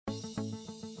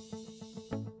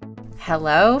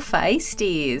Hello,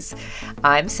 Feisties.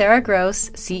 I'm Sarah Gross,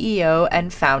 CEO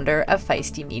and founder of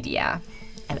Feisty Media.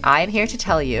 And I'm here to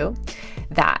tell you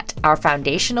that our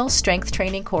foundational strength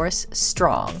training course,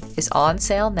 Strong, is on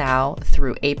sale now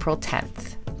through April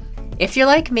 10th. If you're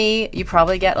like me, you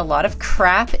probably get a lot of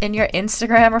crap in your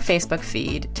Instagram or Facebook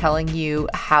feed telling you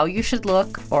how you should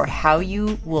look or how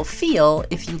you will feel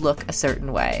if you look a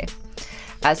certain way.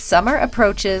 As summer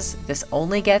approaches, this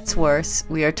only gets worse.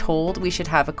 We are told we should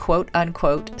have a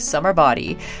quote-unquote summer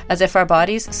body, as if our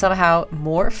bodies somehow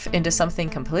morph into something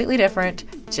completely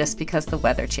different just because the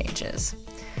weather changes.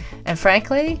 And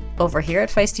frankly, over here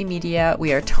at Feisty Media,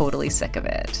 we are totally sick of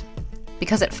it.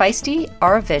 Because at Feisty,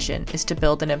 our vision is to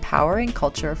build an empowering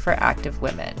culture for active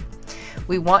women.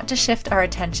 We want to shift our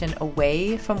attention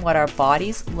away from what our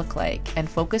bodies look like and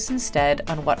focus instead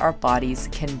on what our bodies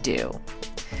can do.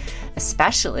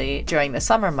 Especially during the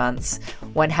summer months,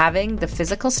 when having the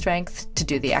physical strength to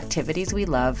do the activities we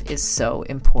love is so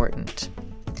important.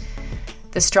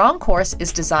 The Strong course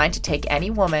is designed to take any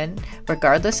woman,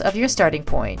 regardless of your starting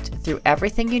point, through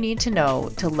everything you need to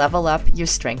know to level up your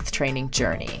strength training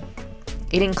journey.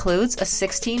 It includes a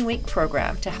 16-week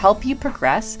program to help you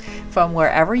progress from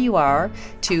wherever you are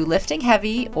to lifting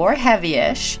heavy or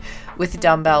heavy-ish with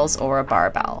dumbbells or a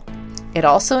barbell. It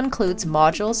also includes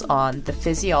modules on the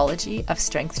physiology of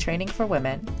strength training for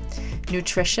women,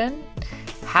 nutrition,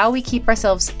 how we keep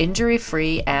ourselves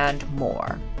injury-free, and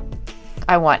more.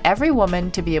 I want every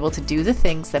woman to be able to do the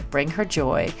things that bring her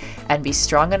joy and be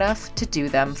strong enough to do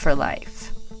them for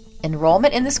life.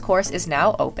 Enrollment in this course is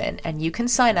now open, and you can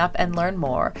sign up and learn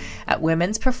more at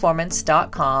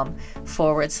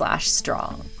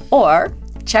womensperformance.com/strong. Or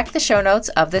check the show notes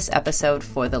of this episode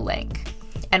for the link.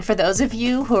 And for those of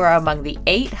you who are among the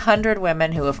 800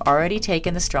 women who have already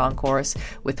taken the Strong course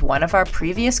with one of our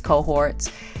previous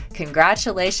cohorts,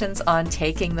 congratulations on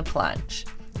taking the plunge.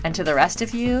 And to the rest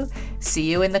of you, see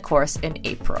you in the course in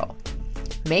April.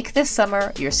 Make this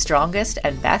summer your strongest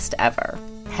and best ever.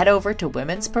 Head over to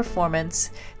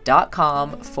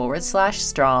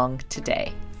womensperformance.com/strong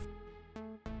today.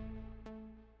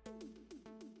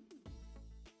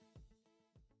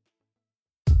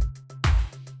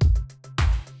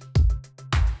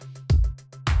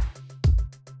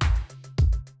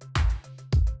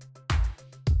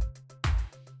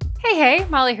 Hey,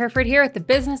 Molly Herford here with the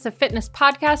Business of Fitness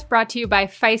podcast brought to you by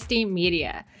Feisty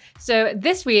Media. So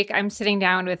this week I'm sitting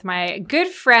down with my good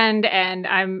friend, and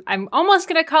I'm almost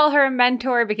going to call her a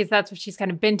mentor because that's what she's kind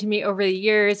of been to me over the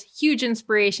years. Huge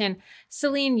inspiration,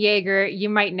 Selene Yeager. You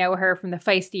might know her from the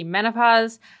Feisty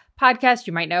Menopause podcast.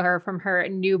 You might know her from her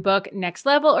new book, Next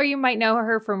Level, or you might know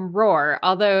her from Roar,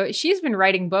 although she's been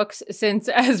writing books since,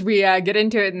 as we get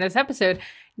into it in this episode,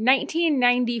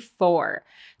 1994.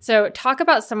 So talk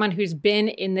about someone who's been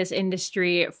in this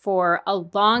industry for a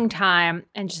long time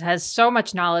and just has so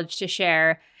much knowledge to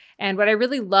share. And what I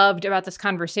really loved about this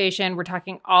conversation, we're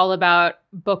talking all about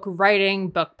book writing,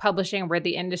 book publishing, where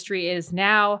the industry is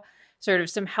now, sort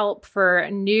of some help for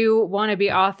new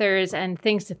wannabe authors and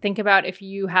things to think about if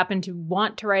you happen to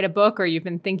want to write a book or you've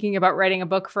been thinking about writing a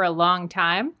book for a long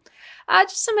time.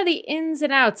 Just some of the ins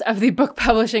and outs of the book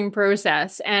publishing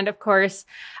process. And of course,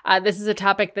 this is a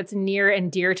topic that's near and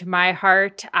dear to my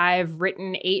heart. I've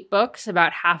written 8 books.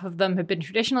 About half of them have been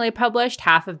traditionally published,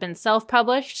 half have been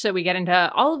self-published. So we get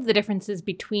into all of the differences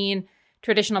between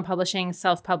traditional publishing,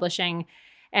 self-publishing,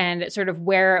 and sort of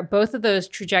where both of those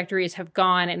trajectories have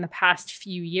gone in the past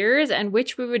few years and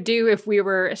which we would do if we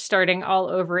were starting all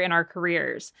over in our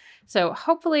careers. So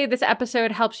hopefully this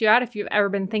episode helps you out if you've ever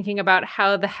been thinking about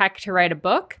how the heck to write a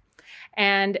book.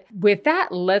 And with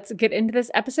that, let's get into this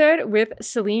episode with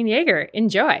Selene Yeager.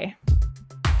 Enjoy.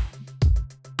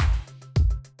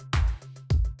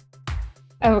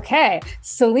 Okay,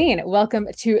 Selene, welcome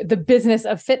to the Business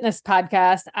of Fitness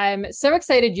podcast. I'm so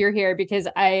excited you're here because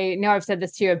I know I've said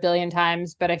this to you a billion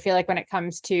times, but I feel like when it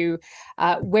comes to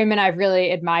women I've really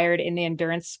admired in the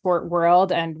endurance sport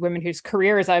world and women whose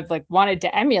careers I've wanted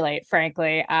to emulate,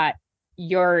 frankly,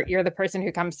 you're the person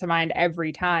who comes to mind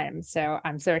every time. So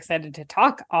I'm so excited to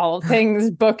talk all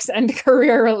things books and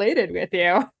career related with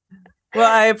you. Well,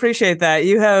 I appreciate that.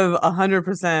 You have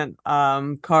 100%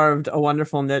 carved a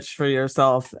wonderful niche for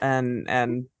yourself,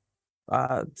 and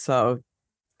so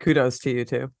kudos to you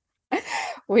too.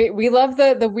 We love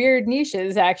the weird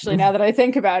niches. Actually, now that I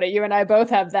think about it, you and I both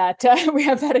have that. We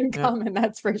have that in common.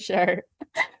 That's for sure.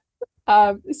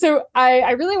 So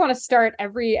I really want to start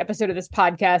every episode of this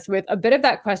podcast with a bit of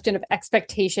that question of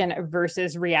expectation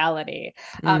versus reality,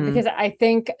 because I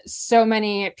think so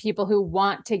many people who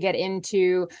want to get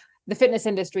into the fitness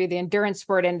industry, the endurance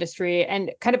sport industry,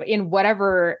 and kind of in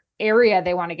whatever area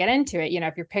they want to get into it.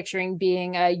 If you're picturing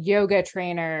being a yoga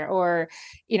trainer or,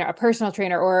 a personal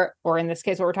trainer, or in this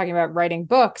case, what we're talking about, writing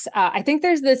books, I think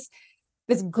there's this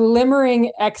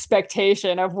glimmering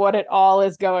expectation of what it all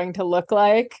is going to look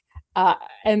like.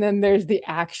 And then there's the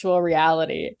actual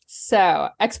reality. So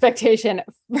expectation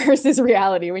versus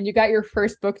reality. When you got your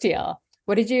first book deal,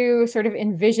 what did you sort of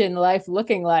envision life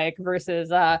looking like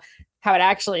versus how it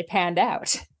actually panned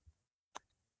out?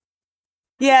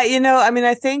 Yeah,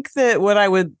 I think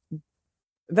that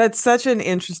that's such an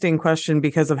interesting question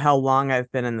because of how long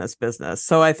I've been in this business.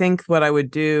 So I think what I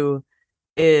would do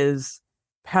is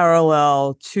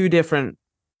parallel two different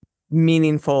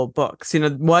meaningful books,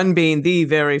 one being the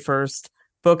very first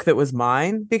book that was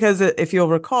mine, because if you'll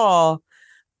recall,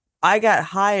 I got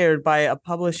hired by a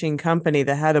publishing company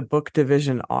that had a book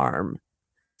division arm.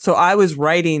 So I was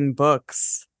writing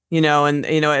books, and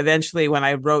eventually when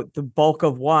I wrote the bulk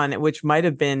of one, which might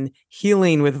have been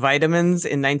Healing with Vitamins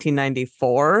in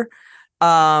 1994,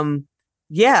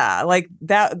 yeah, like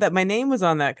that my name was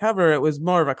on that cover. It was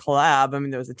more of a collab. I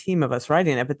mean, there was a team of us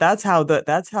writing it, but that's how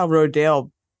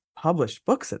Rodale published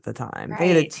books at the time. Right. They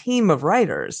had a team of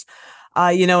writers,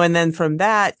 and then from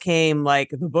that came like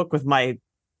the book with my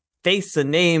face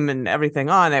and name and everything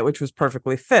on it, which was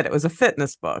perfectly fit. It was a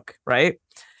fitness book, right?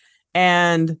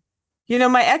 And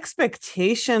my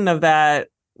expectation of that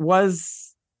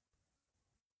was,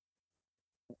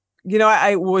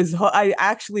 I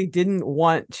actually didn't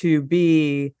want to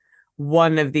be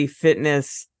one of the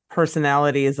fitness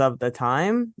personalities of the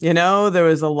time. There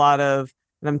was a lot of,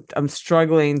 and I'm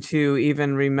struggling to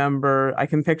even remember. I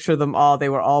can picture them all. They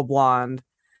were all blonde,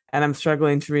 and I'm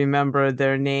struggling to remember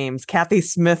their names. Kathy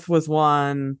Smith was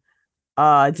one.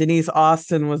 Denise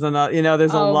Austin was another.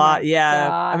 There's a lot. Yeah,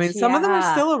 gosh, I mean, some of them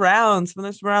are still around. Some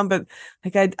of them are around, but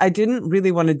like I didn't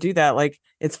really want to do that. Like,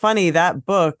 it's funny, that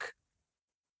book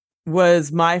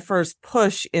was my first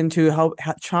push into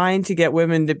trying to get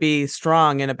women to be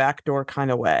strong in a backdoor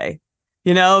kind of way,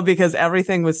 because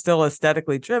everything was still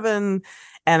aesthetically driven.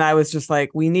 And I was just like,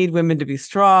 we need women to be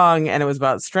strong. And it was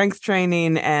about strength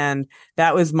training. And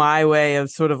that was my way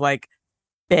of sort of like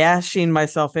bashing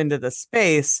myself into the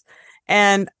space.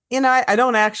 And, I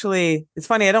don't actually, it's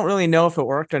funny, I don't really know if it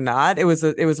worked or not. It was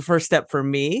a first step for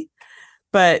me,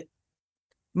 but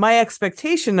my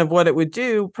expectation of what it would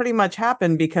do pretty much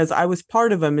happened because I was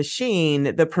part of a machine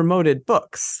that promoted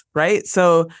books, right?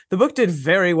 So the book did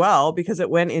very well because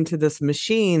it went into this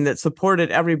machine that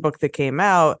supported every book that came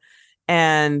out.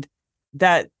 And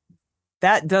that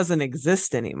doesn't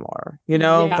exist anymore,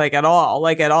 like at all.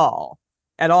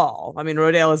 I mean,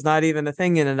 Rodale is not even a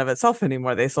thing in and of itself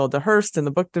anymore. They sold to Hearst, and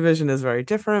the book division is very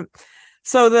different.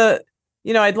 So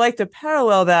I'd like to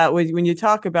parallel that when you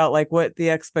talk about like what the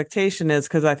expectation is,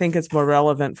 because I think it's more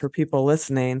relevant for people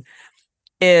listening,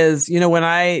 is, when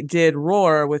I did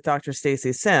Roar with Dr.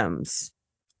 Stacy Sims,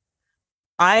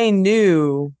 I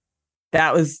knew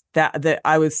that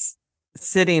I was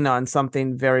sitting on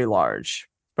something very large,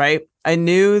 right? I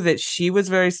knew that she was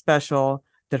very special,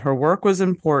 that her work was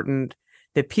important,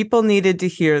 that people needed to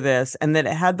hear this, and that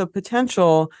it had the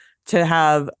potential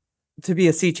to be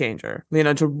a sea changer,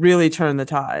 to really turn the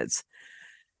tides.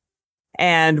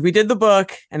 And we did the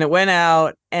book, and it went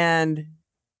out, and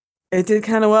it did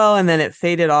kind of well, and then it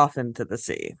faded off into the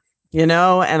sea, and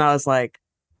I was like,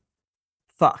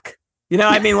 fuck.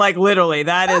 I mean, like, literally,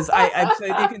 that is,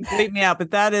 you can bleep me out,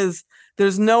 but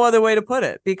there's no other way to put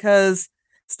it, because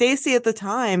Stacy at the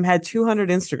time had 200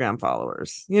 Instagram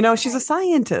followers. She's a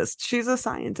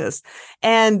scientist.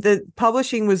 And the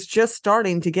publishing was just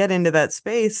starting to get into that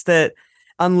space that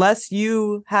unless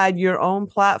you had your own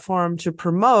platform to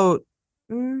promote,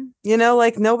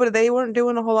 like they weren't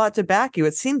doing a whole lot to back you.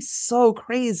 It seems so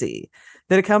crazy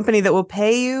that a company that will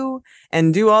pay you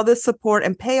and do all this support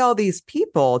and pay all these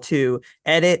people to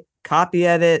edit, copy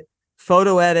edit,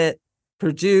 photo edit,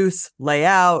 produce, lay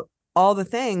out, all the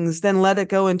things, then let it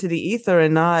go into the ether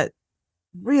and not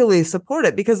really support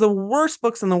it, because the worst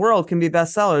books in the world can be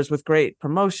bestsellers with great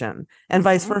promotion and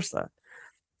vice versa.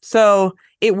 So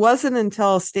it wasn't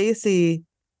until Stacy,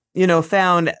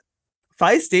 found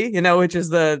Feisty, which is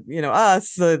the,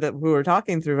 us that who we're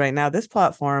talking through right now, this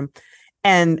platform,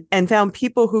 and found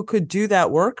people who could do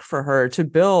that work for her to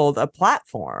build a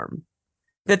platform,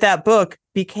 that book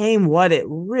became what it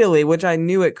really, which I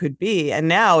knew it could be. And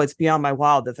now it's beyond my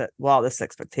wildest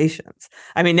expectations.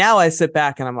 I mean, now I sit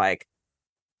back and I'm like,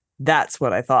 that's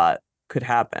what I thought could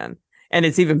happen. And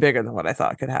it's even bigger than what I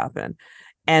thought could happen.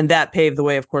 And that paved the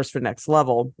way, of course, for Next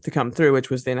Level to come through, which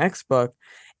was the next book.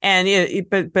 And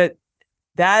but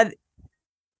that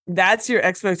that's your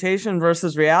expectation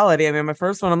versus reality. I mean, my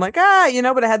first one, I'm like, but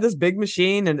I had this big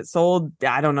machine and it sold,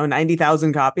 I don't know,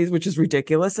 90,000 copies, which is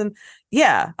ridiculous. And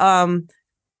yeah,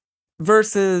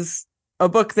 versus a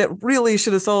book that really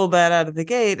should have sold that out of the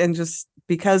gate, and just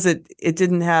because it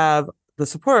didn't have the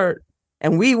support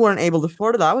and we weren't able to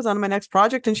afford it, I was on my next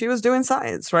project and she was doing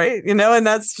science, right? And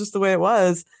that's just the way it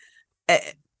was.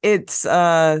 It's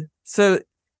so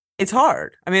it's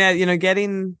hard. I mean,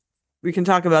 getting, we can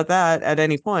talk about that at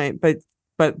any point,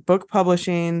 but book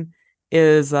publishing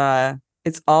is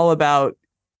it's all about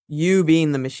you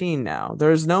being the machine now.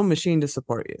 There's no machine to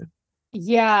support you.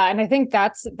 Yeah, and I think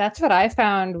that's what I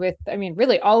found with, I mean,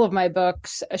 really all of my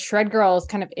books, Shred Girls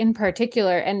kind of in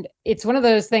particular. And it's one of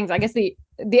those things, I guess the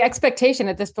expectation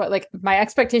at this point, like my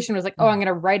expectation was like, oh, I'm going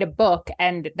to write a book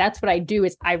and that's what I do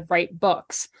is I write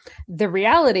books. The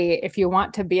reality, if you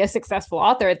want to be a successful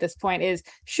author at this point, is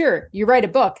sure, you write a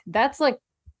book. That's like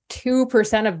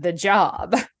 2% of the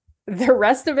job. The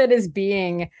rest of it is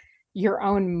being your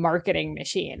own marketing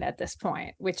machine at this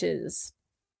point, which is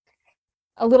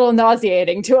a little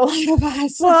nauseating to a lot of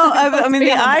us. Well, I mean,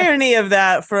 the irony of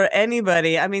that for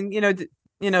anybody, I mean,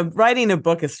 writing a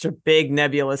book is such a big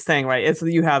nebulous thing, right? It's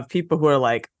you have people who are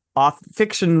like off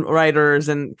fiction writers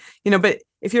and, but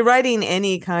if you're writing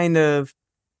any kind of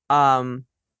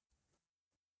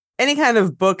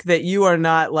book that you are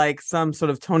not like some sort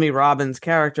of Tony Robbins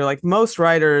character, like most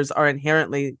writers are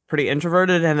inherently pretty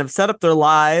introverted and have set up their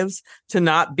lives to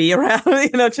not be around,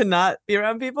 to not be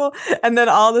around people. And then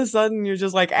all of a sudden you're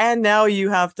just like, and now you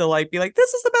have to like be like,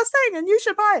 this is the best thing and you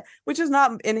should buy it, which is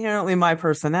not inherently my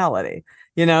personality,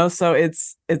 so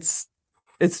it's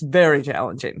very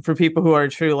challenging for people who are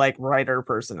true like writer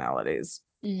personalities.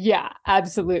 Yeah,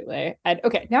 absolutely. And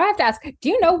okay, now I have to ask, do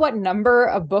you know what number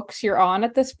of books you're on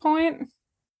at this point?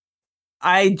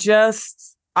 I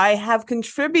have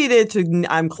contributed to,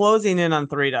 I'm closing in on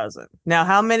 3 dozen. Now,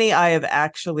 how many I have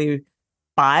actually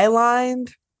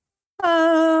bylined?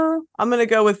 I'm going to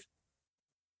go with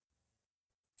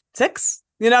 6.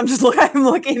 I'm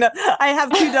looking up. I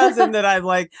have 2 dozen that I've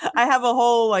like, I have a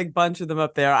whole like bunch of them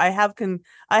up there. I have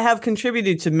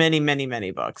contributed to many, many,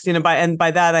 many books,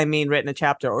 by that, I mean, written a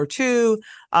chapter or two.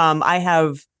 I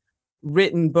have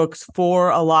written books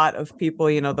for a lot of people,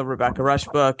 the Rebecca Rush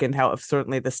book and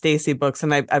certainly the Stacy books.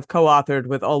 And I've co-authored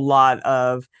with a lot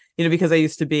of, because I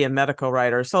used to be a medical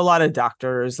writer. So a lot of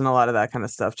doctors and a lot of that kind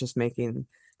of stuff, just making,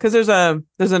 because there's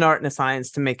an art and a science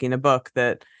to making a book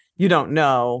that you don't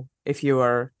know if you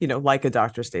are, like a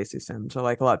Dr. Stacy Sims or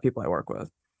like a lot of people I work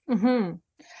with. Mm-hmm.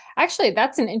 Actually,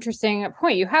 that's an interesting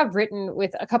point. You have written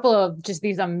with a couple of just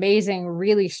these amazing,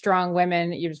 really strong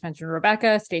women. You just mentioned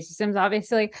Rebecca, Stacy Sims,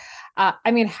 obviously.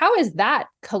 I mean, how is that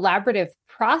collaborative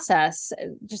process?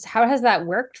 Just how has that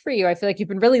worked for you? I feel like you've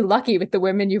been really lucky with the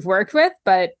women you've worked with,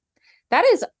 but that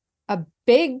is a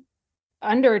big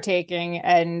undertaking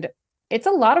and it's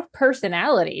a lot of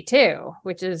personality too,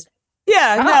 which is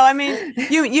yeah, no, I mean,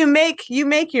 you make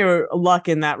your luck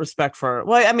in that respect well,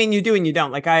 I mean, you do and you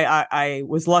don't. Like I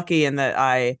was lucky in that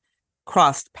I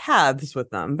crossed paths with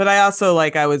them, but I also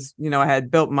I was, I had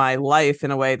built my life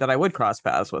in a way that I would cross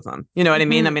paths with them. You know what I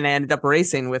mean? I mean, I ended up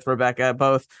racing with Rebecca,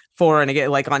 both for and again,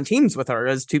 like on teams with her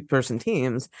as 2-person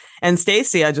teams. And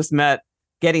Stacy, I just met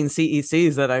getting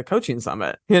CECs at a coaching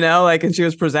summit, and she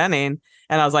was presenting.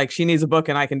 And I was like, she needs a book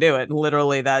and I can do it. And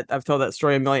literally that I've told that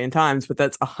story a million times, but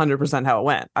that's 100% how it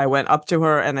went. I went up to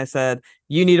her and I said,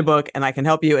 you need a book and I can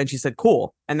help you. And she said,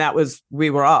 cool. And we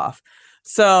were off.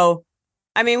 So,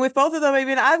 I mean, with both of them, I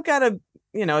mean, I've got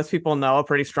as people know, a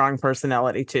pretty strong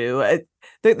personality too.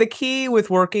 The key with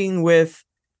working with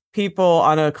people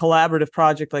on a collaborative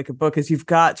project like a book is you've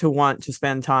got to want to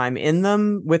spend time in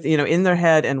them with, in their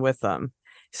head and with them.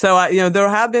 So, there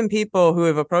have been people who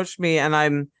have approached me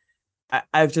and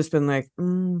I've just been like,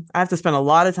 I have to spend a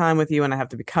lot of time with you and I have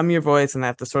to become your voice and I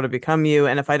have to sort of become you.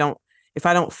 And if I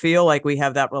don't feel like we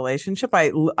have that relationship,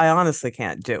 I honestly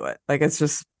can't do it. Like, it's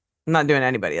just, I'm not doing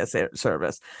anybody a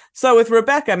service. So with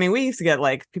Rebecca, I mean, we used to get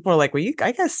people are like, were you,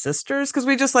 I guess, sisters? Cause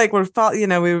we just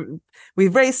we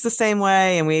raced the same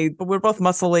way and we're both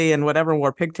muscly and whatever,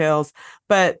 wore pigtails.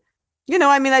 But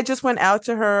I mean, I just went out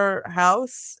to her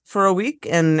house for a week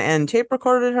and tape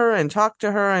recorded her and talked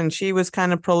to her. And she was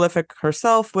kind of prolific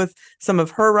herself with some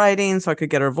of her writing, so I could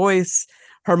get her voice.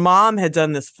 Her mom had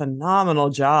done this phenomenal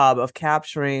job of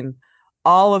capturing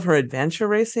all of her adventure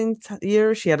racing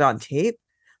years. She had on tape.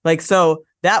 So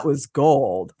that was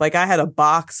gold. I had a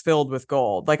box filled with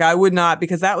gold. I would not,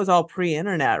 because that was all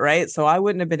pre-internet, right? So I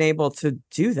wouldn't have been able to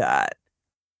do that.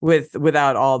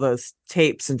 without all those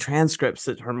tapes and transcripts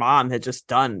that her mom had just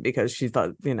done because she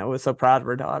thought, was so proud of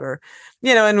her daughter.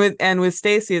 And with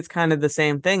Stacey, it's kind of the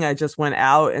same thing. I just went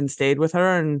out and stayed with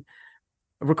her and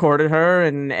recorded her,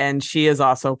 and she is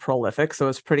also prolific, so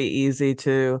it's pretty easy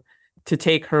to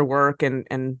take her work,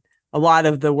 and a lot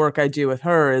of the work I do with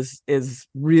her is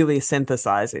really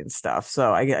synthesizing stuff.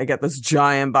 So I get this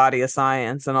giant body of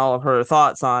science and all of her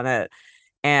thoughts on it,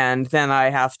 and then I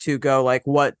have to go like,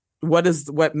 what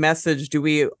message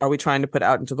are we trying to put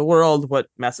out into the world? What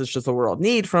message does the world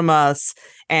need from us?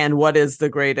 And what is the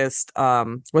greatest,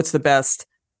 what's the best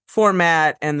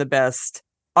format and the best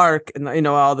arc and,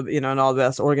 all the, and all the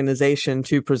best organization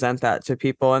to present that to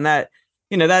people. And that,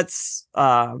 that's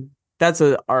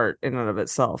an art in and of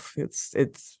itself.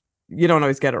 It's, you don't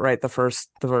always get it right the first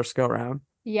go around.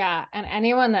 Yeah. And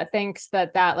anyone that thinks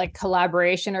that like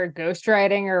collaboration or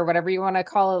ghostwriting or whatever you want to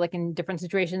call it, like in different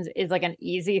situations, is like an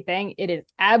easy thing, it is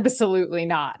absolutely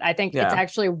not. I think it's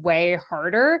actually way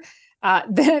harder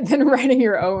than writing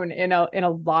your own in a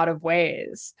lot of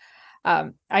ways.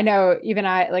 I know even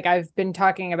I've been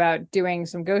talking about doing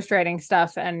some ghostwriting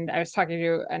stuff, and I was talking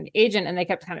to an agent and they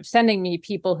kept kind of sending me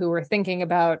people who were thinking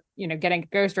about, getting a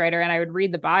ghostwriter, and I would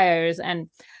read the bios, and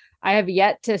I have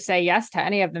yet to say yes to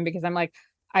any of them because I'm like,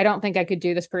 I don't think I could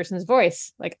do this person's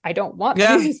voice. Like, I don't want to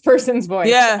do this person's voice.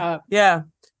 Yeah.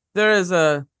 There is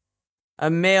a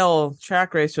male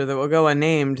track racer that will go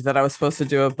unnamed that I was supposed to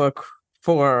do a book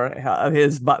for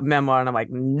his memoir, and I'm like,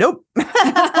 nope. Nope.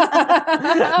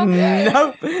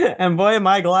 And boy, am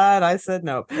I glad I said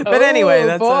nope. But anyway,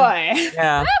 that's boy.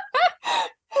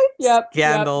 Yep.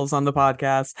 Scandals on the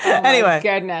podcast. Oh, anyway,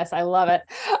 goodness, I love it.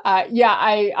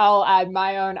 I'll add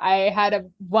my own. I had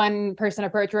one person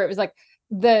approach where it was like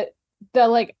the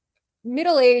like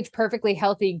middle-aged, perfectly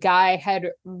healthy guy had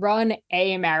run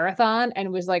a marathon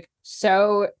and was like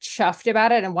so chuffed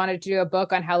about it and wanted to do a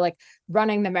book on how like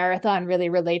running the marathon really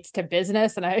relates to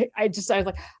business. And I was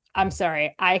like, I'm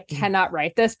sorry, I cannot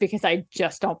write this because I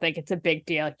just don't think it's a big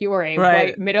deal. You are a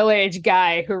white middle-aged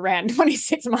guy who ran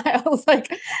 26 miles. Like,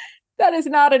 that is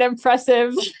not an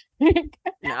impressive.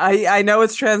 I know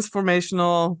it's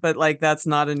transformational, but like, that's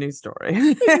not a new story.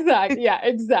 Exactly. Yeah,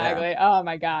 exactly. Yeah. Oh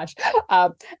my gosh.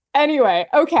 Anyway,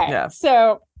 okay. Yeah.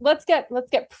 So let's get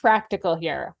practical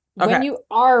here. Okay. When you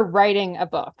are writing a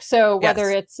book, so whether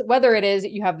it is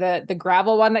you have the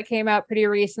Gravel one that came out pretty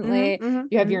recently,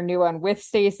 you have your new one with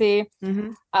Stacey.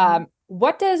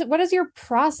 What does your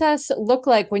process look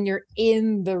like when you're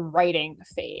in the writing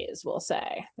phase? We'll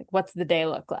say, like, what's the day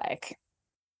look like?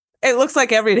 It looks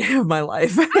like every day of my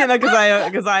life,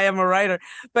 because I am a writer.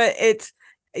 But it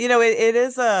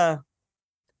is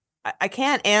I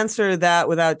can't answer that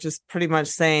without just pretty much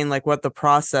saying like what the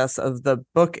process of the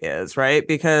book is, right?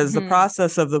 Because the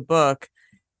process of the book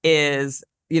is,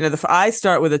 I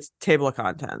start with a table of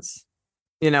contents.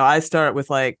 I start with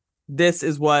like, this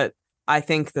is what I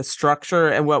think the structure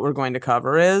and what we're going to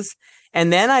cover is.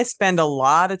 And then I spend a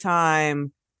lot of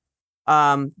time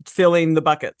filling the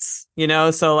buckets,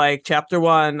 so like chapter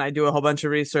 1, I do a whole bunch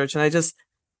of research and I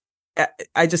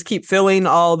just keep filling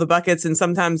all the buckets. And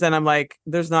sometimes then I'm like,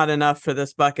 there's not enough for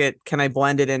this bucket. Can I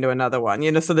blend it into another one?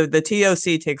 So the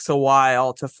TOC takes a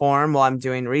while to form while I'm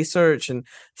doing research and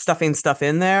stuffing stuff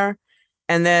in there.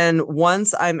 And then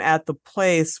once I'm at the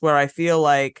place where I feel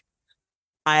like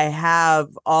I have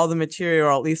all the material,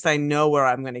 or at least I know where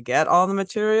I'm going to get all the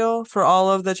material for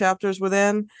all of the chapters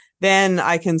within, then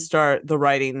I can start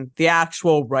the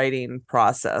actual writing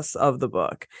process of the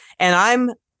book.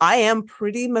 And I am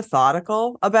pretty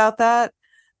methodical about that.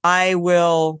 I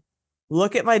will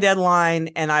look at my deadline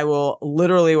and I will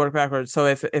literally work backwards. So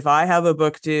if I have a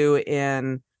book due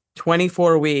in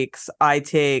 24 weeks, I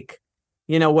take,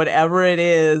 whatever it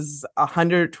is,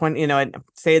 120,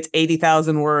 say it's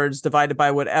 80,000 words divided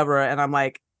by whatever. And I'm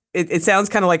like, it sounds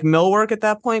kind of like mill work at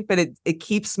that point, but it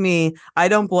keeps me, I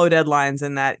don't blow deadlines,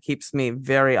 and that keeps me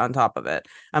very on top of it.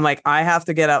 I'm like, I have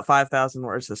to get out 5,000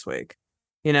 words this week.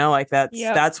 Like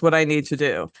that's what I need to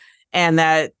do. And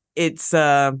that it's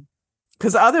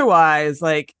because otherwise,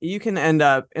 like, you can end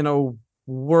up in a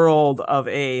world of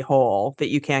a hole that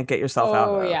you can't get yourself out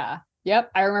of. Oh yeah.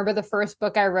 Yep. I remember the first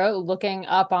book I wrote, looking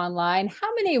up online,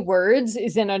 how many words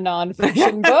is in a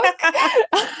nonfiction book?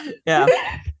 Yeah.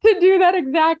 To do that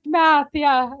exact math.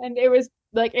 Yeah. And it was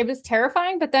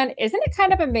terrifying, but then isn't it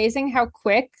kind of amazing how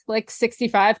quick like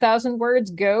 65,000 words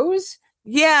goes?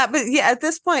 Yeah. But yeah, at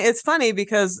this point, it's funny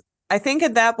because I think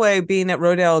in that way, being at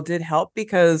Rodale did help,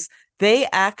 because they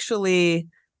actually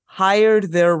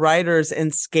hired their writers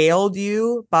and scaled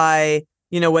you by,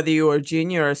 whether you were a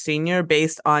junior or a senior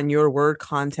based on your word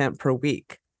content per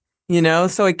week.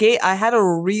 So I had a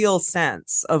real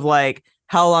sense of like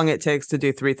how long it takes to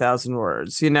do 3,000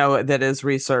 words, that is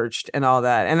researched and all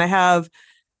that. And I have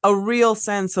a real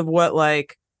sense of what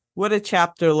a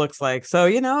chapter looks like. So,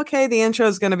 okay, the intro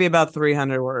is going to be about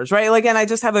 300 words, right? Like, and I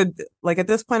just have at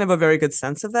this point, I have a very good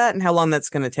sense of that and how long that's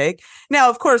going to take. Now,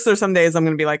 of course, there's some days I'm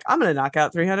going to be like, I'm going to knock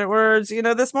out 300 words,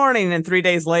 this morning. And 3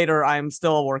 days later, I'm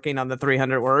still working on the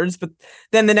 300 words. But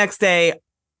then the next day,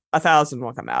 1,000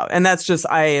 will come out. And that's just,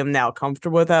 I am now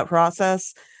comfortable with that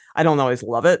process. I don't always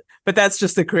love it, but that's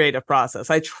just a creative process.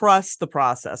 I trust the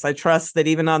process. I trust that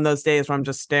even on those days where I'm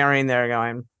just staring there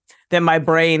going, that my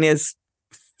brain is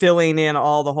filling in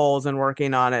all the holes and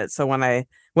working on it. So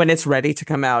when it's ready to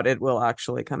come out, it will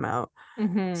actually come out.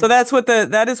 Mm-hmm. So that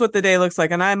is what the day looks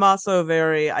like. And I'm also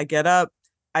I get up,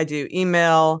 I do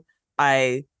email,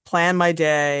 I plan my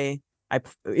day,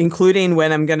 including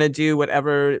when I'm going to do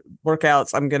whatever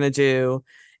workouts I'm going to do.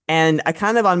 And I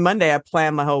kind of on Monday, I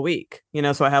plan my whole week,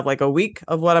 so I have like a week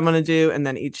of what I'm going to do. And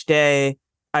then each day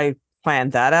I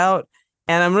plan that out.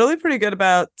 And I'm really pretty good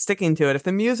about sticking to it. If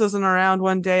the muse isn't around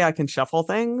one day, I can shuffle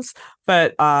things.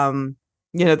 But,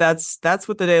 that's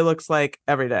what the day looks like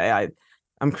every day.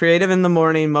 I'm creative in the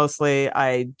morning mostly.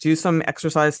 I do some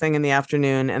exercise thing in the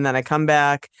afternoon, and then I come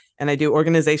back and I do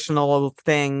organizational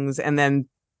things. And then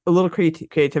a little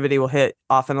creativity will hit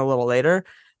often a little later.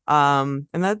 And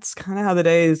that's kind of how the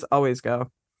days always go.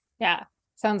 Yeah.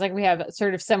 Sounds like we have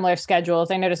sort of similar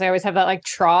schedules. I notice I always have that like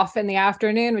trough in the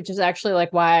afternoon, which is actually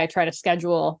like why I try to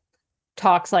schedule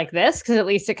talks like this, because at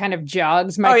least it kind of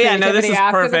jogs my this is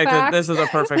perfect. This is a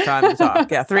perfect time to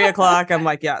talk. Yeah, 3:00. I'm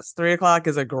like, yes, 3:00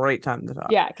 is a great time to talk.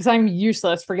 Yeah, because I'm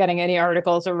useless for getting any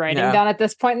articles or writing down at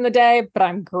this point in the day, but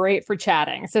I'm great for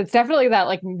chatting. So it's definitely that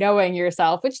like knowing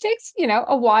yourself, which takes,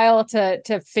 a while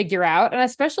to figure out. And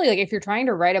especially like if you're trying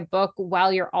to write a book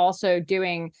while you're also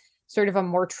doing sort of a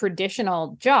more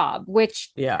traditional job, which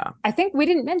I think we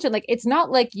didn't mention, like, it's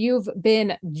not like you've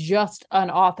been just an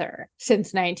author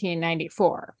since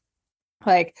 1994.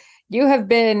 Like you have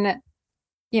been,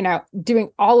 doing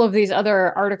all of these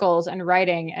other articles and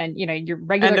writing and, your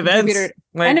regular and events, computer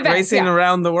like and racing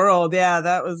around the world. Yeah,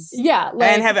 that was. Yeah.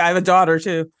 Like, I have a daughter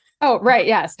too. Oh, right.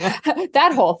 Yes.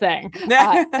 That whole thing.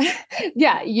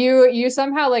 You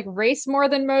somehow like race more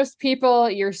than most people.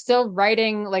 You're still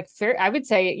writing like I would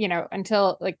say,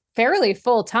 until like fairly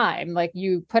full time. Like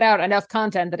you put out enough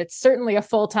content that it's certainly a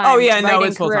full time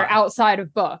writing career outside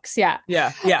of books. Yeah.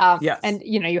 Yeah. Yes. And,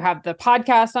 you have the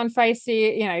podcast on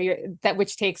Feisty,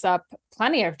 which takes up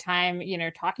plenty of time,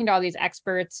 talking to all these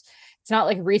experts. It's not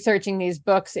like researching these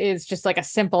books is just like a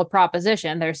simple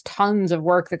proposition. There's tons of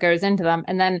work that goes into them.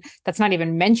 And then that's not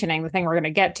even mentioning the thing we're going to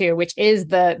get to, which is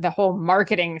the whole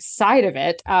marketing side of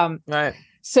it. Right.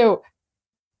 So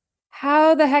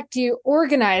how the heck do you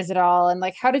organize it all? And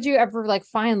like, how did you ever like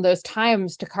find those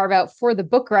times to carve out for the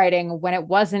book writing when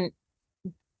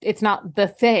it's not the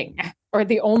thing or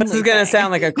the only This is going to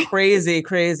sound like a crazy,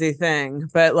 crazy thing,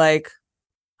 but like,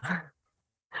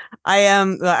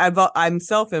 I'm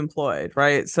self-employed,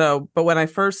 right? So, but when I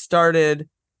first started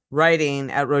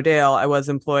writing at Rodale, I was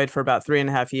employed for about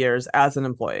 3.5 years as an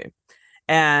employee.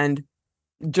 And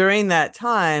during that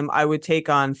time, I would take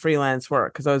on freelance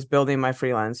work because I was building my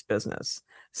freelance business.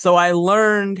 So I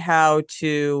learned how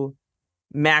to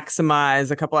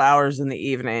maximize a couple hours in the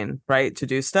evening, right, to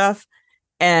do stuff.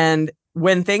 And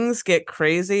when things get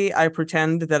crazy, I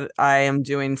pretend that I am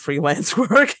doing freelance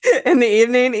work in the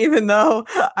evening, even though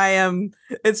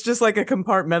it's just like a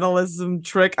compartmentalism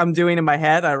trick I'm doing in my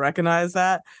head. I recognize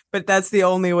that, but that's the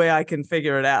only way I can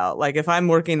figure it out. Like if I'm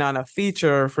working on a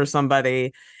feature for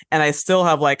somebody and I still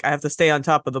have I have to stay on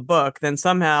top of the book, then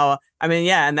somehow,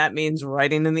 and that means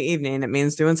writing in the evening. It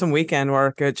means doing some weekend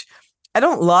work, which I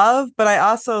don't love, but I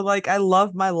also I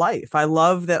love my life. I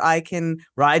love that I can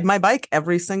ride my bike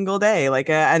every single day.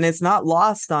 And it's not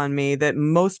lost on me that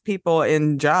most people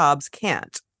in jobs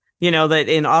can't, that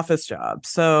in office jobs.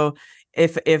 So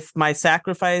if my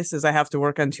sacrifice is I have to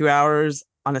work on 2 hours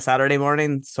on a Saturday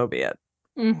morning, so be it.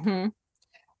 Mm-hmm.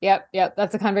 Yep.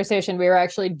 That's a conversation we were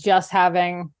actually just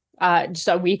having just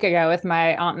a week ago with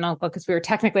my aunt and uncle, because we were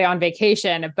technically on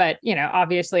vacation, but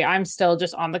obviously I'm still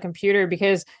just on the computer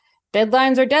because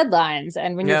deadlines are deadlines.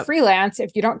 And when you're freelance,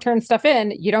 if you don't turn stuff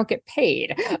in, you don't get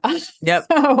paid. Yep.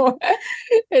 So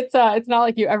it's not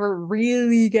like you ever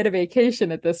really get a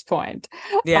vacation at this point.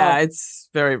 Yeah, it's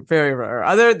very, very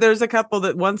rare. There's a couple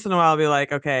that once in a while I'll be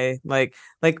like, okay, like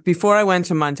before I went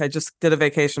to Montana, I just did a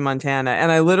vacation in Montana.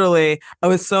 And I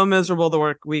was so miserable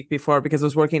the week before because I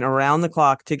was working around the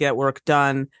clock to get work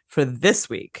done for this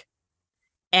week.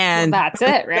 And that's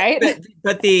it, right?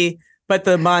 But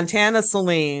the Montana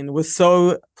Selene was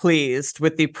so pleased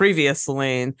with the previous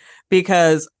Selene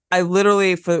because I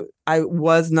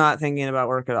was not thinking about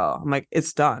work at all. I'm like,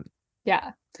 it's done.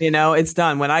 Yeah. It's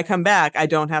done. When I come back, I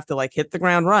don't have to like hit the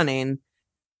ground running.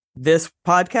 This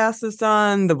podcast is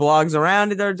done. The blogs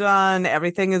around it are done.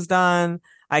 Everything is done.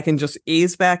 I can just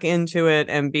ease back into it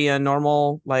and be a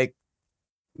normal, like,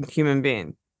 human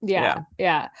being. Yeah.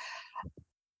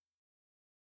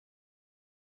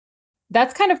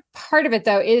 That's kind of part of it,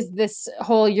 though, is this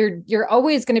whole you're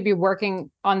always going to be working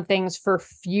on things for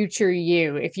future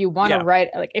you. If you want to write,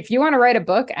 if you want to write a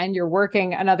book and you're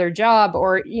working another job,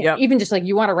 or even just like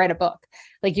you want to write a book,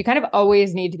 like you kind of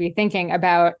always need to be thinking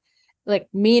about, like,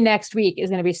 me next week is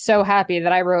going to be so happy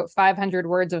that I wrote 500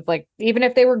 words of, like, even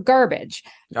if they were garbage.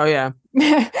 Oh, yeah.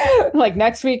 Like,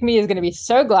 next week, me is going to be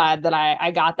so glad that I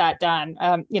got that done,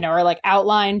 or like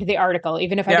outlined the article.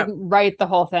 Even if I didn't write the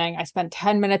whole thing, I spent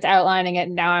 10 minutes outlining it.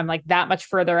 And now I'm like that much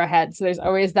further ahead. So there's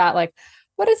always that, like,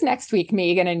 what is next week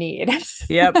me going to need?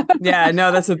 Yep. Yeah,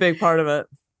 no, that's a big part of it.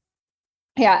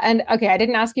 Yeah. And okay, I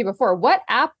didn't ask you before. What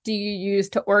app do you use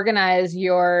to organize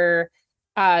your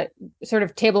sort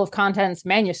of table of contents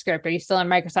manuscript? Are you still in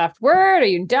Microsoft Word? Are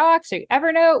you in Docs? Are you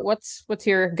Evernote? What's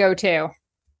your go-to?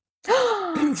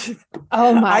 Oh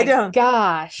my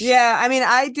gosh. Yeah, I mean,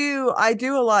 I do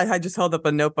a lot. I just held up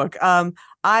a notebook. I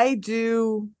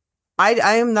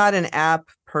am not an app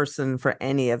person for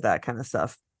any of that kind of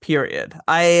stuff, period.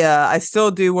 I still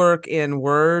do work in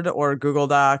Word or Google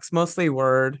Docs, mostly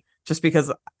Word, just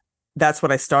because that's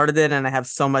what I started in and I have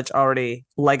so much already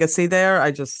legacy there.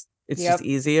 It's just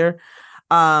easier.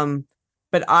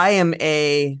 But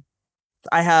I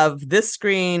have this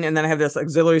screen, and then I have this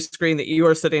auxiliary screen that you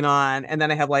are sitting on, and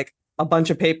then I have like a bunch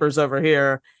of papers over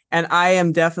here. And I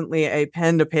am definitely a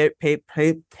pen to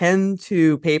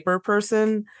paper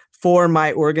person for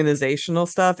my organizational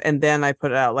stuff, and then I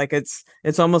put it out. Like it's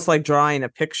almost like drawing a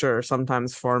picture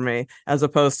sometimes for me, as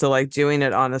opposed to like doing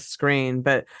it on a screen.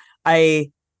 But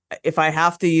if I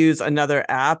have to use another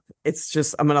app, it's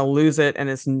just, I'm going to lose it, and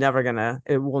it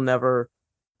will never,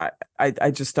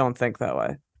 I just don't think that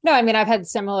way. No, I mean, I've had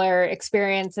similar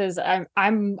experiences.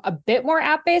 I'm a bit more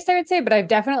app-based, I would say, but I've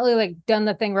definitely like done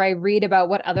the thing where I read about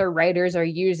what other writers are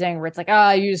using, where it's like,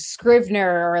 I use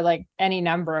Scrivener or like any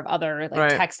number of other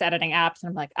like text editing apps. And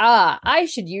I'm like, I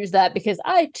should use that because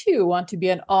I too want to be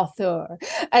an author.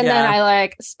 And then I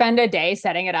like spend a day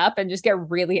setting it up and just get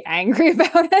really angry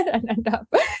about it and end up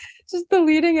just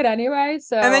deleting it anyway.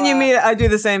 So and then I do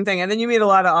the same thing. And then you meet a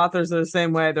lot of authors that are the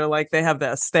same way. They're like, they have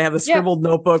the scribbled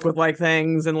notebook with like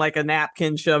things and like a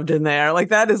napkin shoved in there. Like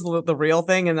that is the real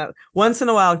thing. And that once in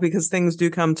a while, because things do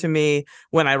come to me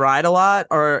when I ride a lot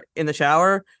or in the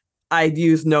shower, I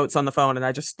use notes on the phone, and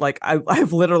I just like,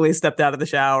 I've literally stepped out of the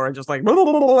shower and just like,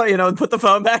 and put the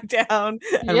phone back down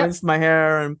and rinsed my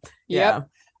hair. And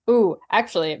Ooh,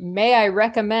 actually, may I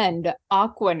recommend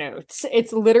Aqua Notes?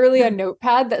 It's literally a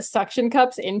notepad that suction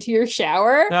cups into your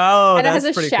shower. Oh, and it that's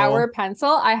has a shower pencil.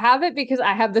 I have it because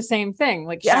I have the same thing.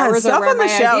 Like showers are where my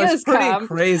ideas come. It's pretty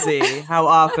crazy how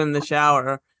often the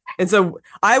shower.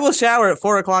 I will shower at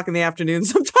 4:00 in the afternoon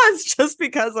sometimes just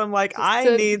because I'm like,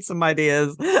 I need some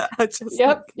ideas.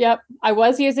 Yep. I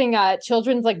was using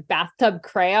children's like bathtub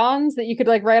crayons that you could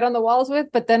like write on the walls with,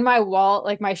 but then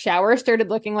my shower started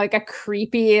looking like a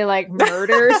creepy like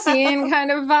murder scene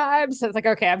kind of vibe. So it's like,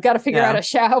 okay, I've got to figure out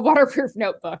a waterproof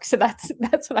notebook. So that's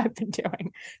what I've been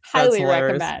doing. Highly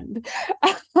recommend.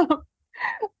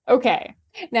 Okay.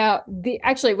 Now,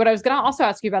 what I was going to also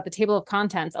ask you about the table of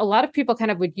contents, a lot of people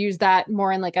kind of would use that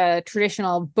more in like a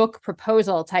traditional book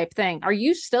proposal type thing. Are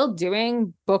you still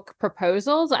doing book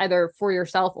proposals either for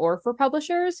yourself or for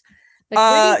publishers? Like,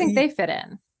 where do you think they fit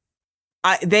in?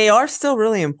 They are still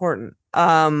really important.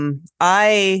 For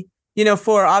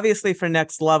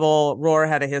Next Level, Roar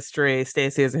had a history,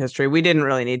 Stacey has a history. We didn't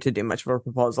really need to do much of a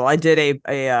proposal. I did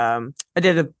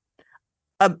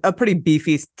a pretty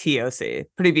beefy TOC,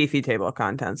 pretty beefy table of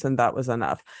contents, and that was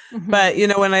enough. Mm-hmm. But,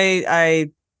 when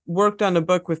I worked on a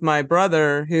book with my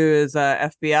brother, who is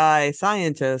a FBI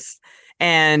scientist,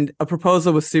 and a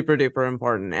proposal was super duper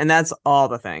important. And that's all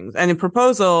the things. And a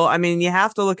proposal, I mean, you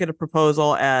have to look at a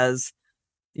proposal as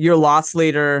your loss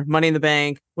leader, money in the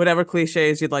bank, whatever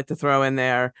cliches you'd like to throw in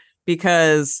there,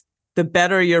 because the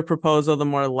better your proposal, the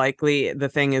more likely the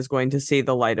thing is going to see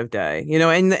the light of day,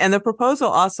 and the proposal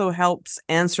also helps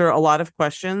answer a lot of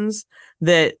questions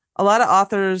that a lot of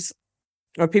authors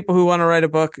or people who want to write a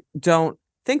book don't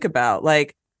think about.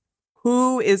 Like,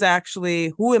 who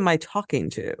am I talking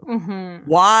to? Mm-hmm.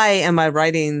 Why am I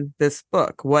writing this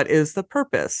book? What is the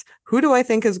purpose? Who do I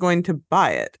think is going to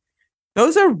buy it?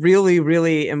 Those are really,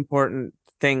 really important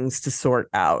things to sort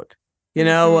out. You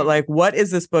know, like, what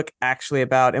is this book actually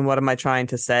about, and what am I trying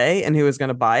to say, and who is going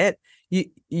to buy it?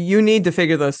 You need to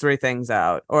figure those three things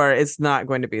out, or it's not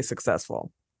going to be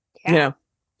successful. You know,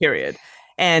 period.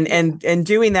 And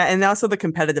doing that, and also the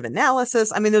competitive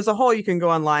analysis. I mean, there's a whole, you can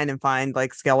go online and find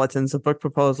like skeletons of book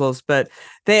proposals, but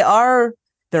they're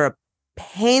a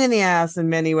pain in the ass in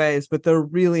many ways, but they're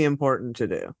really important to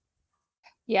do.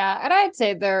 Yeah, and I'd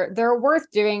say they're worth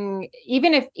doing,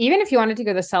 even if you wanted to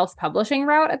go the self-publishing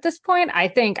route at this point. I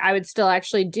think I would still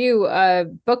actually do a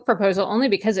book proposal, only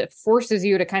because it forces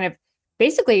you to kind of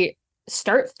basically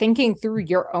start thinking through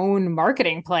your own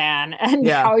marketing plan and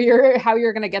how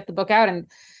you're going to get the book out, and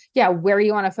where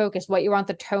you want to focus, what you want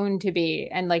the tone to be,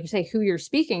 and like you say, who you're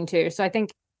speaking to. So I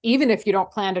think even if you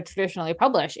don't plan to traditionally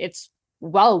publish, it's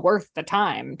well worth the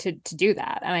time to do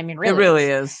that. And I mean, really, it really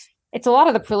is. It's a lot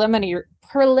of the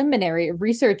preliminary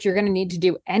research you're going to need to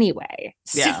do anyway.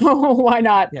 Yeah. So why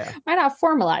not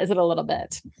formalize it a little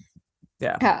bit?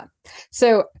 Yeah.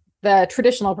 So the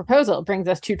traditional proposal brings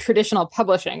us to traditional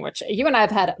publishing, which you and I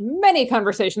have had many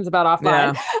conversations about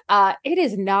offline. Yeah. It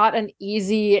is not an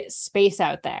easy space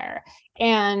out there.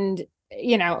 And,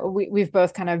 you know, we've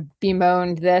both kind of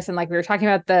bemoaned this. And like we were talking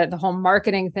about, the whole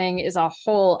marketing thing is a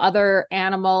whole other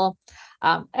animal.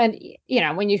 And, you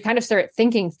know, when you kind of start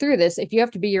thinking through this, if you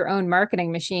have to be your own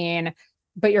marketing machine,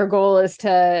 but your goal is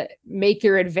to make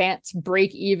your advance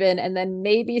break even and then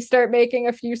maybe start making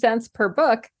a few cents per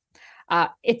book,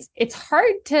 it's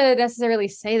hard to necessarily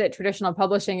say that traditional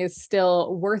publishing is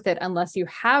still worth it unless you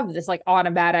have this like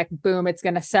automatic boom, it's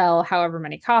going to sell however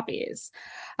many copies.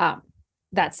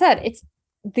 That said, it's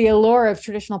the allure of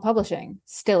traditional publishing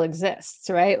still exists,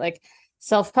 right? Like,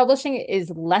 self-publishing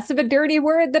is less of a dirty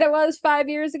word than it was 5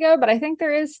 years ago, but I think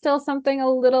there is still something a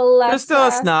little less. There's still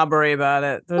a snobbery about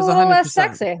it. There's a little less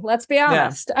sexy. Let's be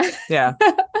honest. Yeah.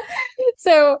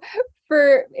 So,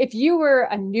 if you were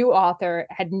a new author,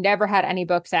 had never had any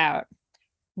books out,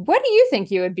 what do you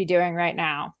think you would be doing right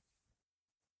now?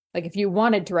 Like, if you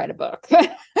wanted to write a book.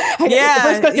 The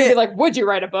first question would be like, would you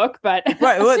write a book? But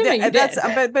right. Well,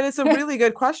 but it's a really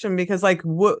good question, because like,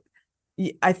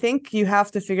 I think you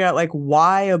have to figure out like,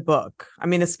 why a book? I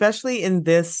mean, especially in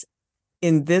this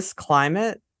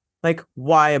climate, like,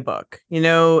 why a book? You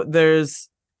know,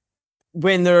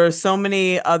 when there are so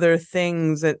many other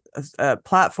things that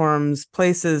platforms,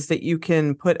 places that you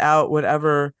can put out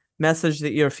whatever message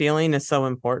that you're feeling is so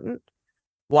important.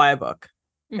 Why a book?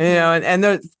 Mm-hmm. You know, and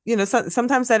there, you know,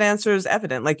 sometimes that answer is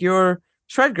evident. Like your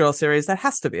Shred Girl series, that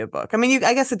has to be a book. I mean,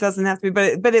 I guess it doesn't have to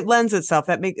be, but it lends itself.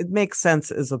 It makes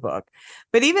sense as a book.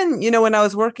 But even, you know, when I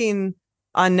was working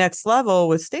on Next Level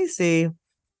with Stacy,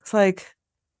 it's like,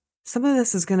 some of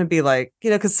this is going to be like, you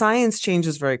know, because science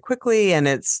changes very quickly, and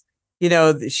it's, you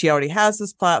know, she already has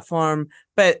this platform,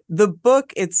 but the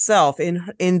book itself,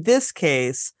 in this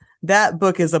case, that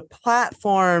book is a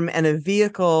platform and a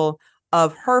vehicle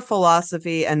of her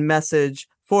philosophy and message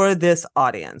for this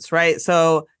audience, right?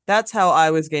 So that's how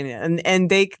I was getting it. And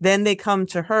they come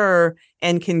to her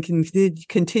and can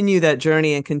continue that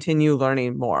journey and continue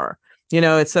learning more, you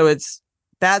know.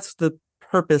 That's the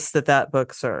purpose that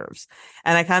book serves.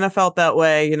 And I kind of felt that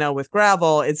way, you know, with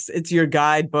Gravel. It's your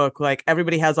guidebook. Like,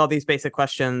 everybody has all these basic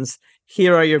questions.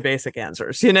 Here are your basic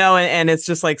answers, you know, and it's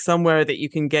just like somewhere that you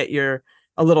can get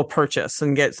a little purchase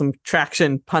and get some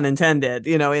traction, pun intended,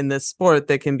 you know, in this sport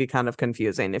that can be kind of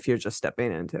confusing if you're just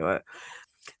stepping into it.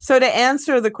 So to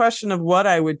answer the question of what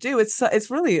I would do,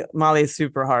 it's really, Molly,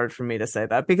 super hard for me to say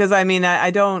that, because I mean,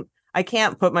 I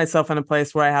can't put myself in a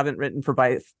place where I haven't written for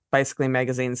Bicycling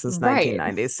magazine since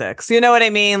 1996. You know what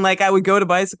I mean? Like, I would go to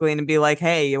Bicycling and be like,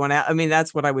 hey, you want to, I mean,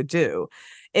 that's what I would do.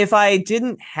 If I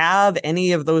didn't have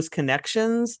any of those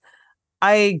connections,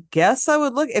 I guess I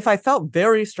would look, if I felt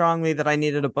very strongly that I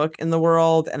needed a book in the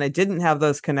world and I didn't have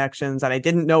those connections and I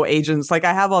didn't know agents, like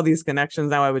I have all these connections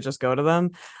now, I would just go to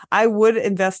them. I would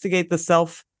investigate the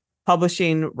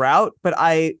self-publishing route, but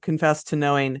I confess to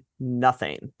knowing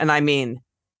nothing. And I mean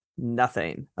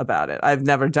nothing about it. I've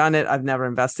never done it. I've never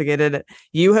investigated it.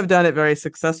 You have done it very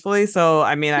successfully. So,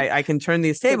 I mean, I can turn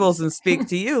these tables and speak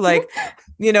to you. Like,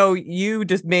 you know, you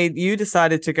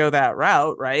decided to go that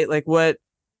route, right? Like, what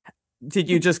did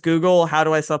you just Google, how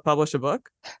do I self-publish a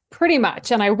book? Pretty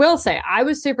much. And I will say, I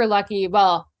was super lucky.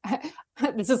 Well,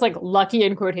 this is like lucky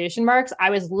in quotation marks.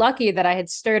 I was lucky that I had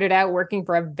started out working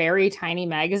for a very tiny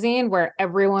magazine where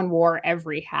everyone wore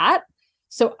every hat.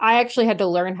 So I actually had to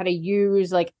learn how to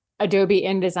use like Adobe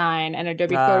InDesign and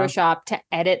Adobe Photoshop to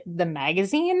edit the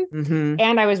magazine. Mm-hmm.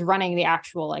 And I was running the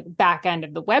actual like back end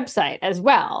of the website as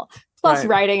well, plus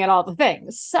writing and all the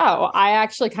things. So I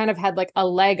actually kind of had like a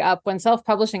leg up when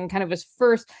self-publishing kind of was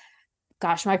first.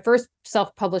 gosh, my first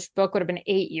self-published book would have been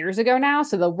 8 years ago now.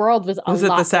 So the world was a lot it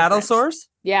the Saddle different. Source?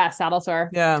 Yeah, Saddle Sore.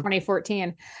 Yeah.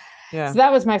 2014. Yeah. So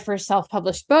that was my first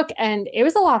self-published book. And it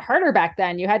was a lot harder back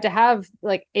then. You had to have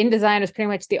like InDesign was pretty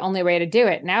much the only way to do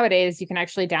it. Nowadays, you can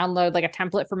actually download like a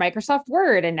template for Microsoft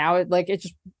Word. And now it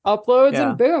just uploads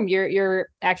and boom, you're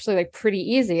actually like pretty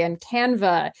easy. And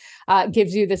Canva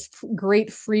gives you this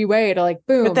great free way to like,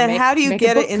 boom. But then how do you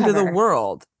get it into cover. the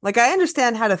world? Like, I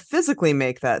understand how to physically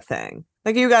make that thing.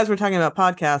 Like you guys were talking about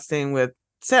podcasting with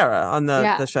Sarah on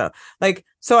the show. Like,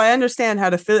 so I understand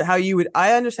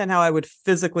I understand how I would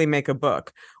physically make a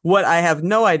book. What I have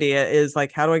no idea is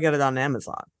like, how do I get it on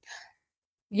Amazon?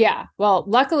 Yeah. Well,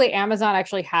 luckily Amazon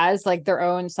actually has like their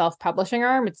own self-publishing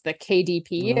arm. It's the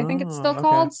KDP, I think it's still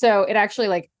called. So it actually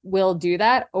like will do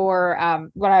that. Or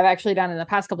what I've actually done in the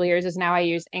past couple of years is now I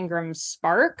use Ingram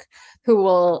Spark, who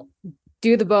will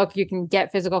do the book. You can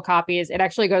get physical copies. It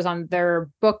actually goes on their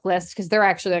book list because they're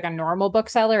actually like a normal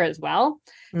bookseller as well.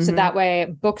 Mm-hmm. So that way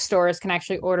bookstores can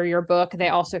actually order your book. They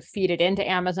also feed it into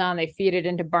Amazon. They feed it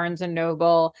into Barnes and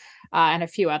Noble and a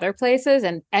few other places,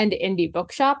 and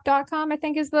indiebookshop.com, I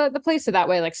think is the place. So that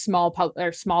way like small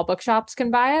bookshops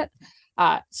can buy it.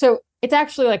 So it's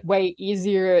actually like way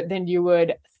easier than you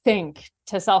would think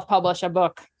to self-publish a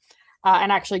book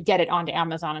and actually get it onto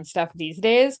Amazon and stuff these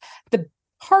days. The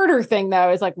harder thing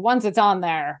though is like once it's on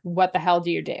there, what the hell do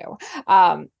you do?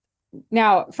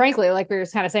 Now, frankly, like we were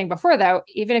kind of saying before, though,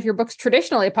 even if your book's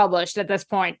traditionally published at this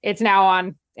point, it's now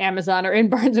on Amazon or in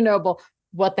Barnes and Noble.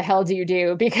 What the hell do you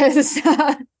do? Because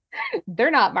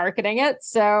they're not marketing it,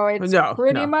 so it's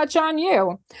pretty much on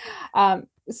you.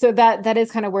 So that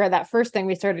is kind of where that first thing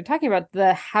we started talking about,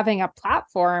 the having a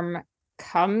platform,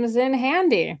 comes in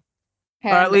handy. Or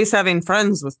at least having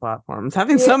friends with platforms,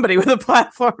 having somebody with a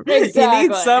platform. Exactly. You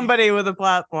need somebody with a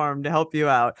platform to help you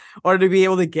out or to be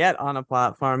able to get on a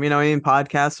platform.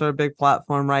 Podcasts are a big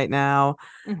platform right now.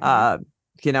 Mm-hmm.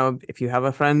 If you have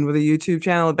a friend with a YouTube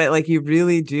channel, but like you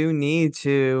really do need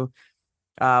to,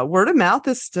 word of mouth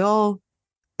is still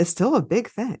a big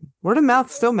thing. Word of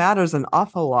mouth still matters an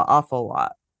awful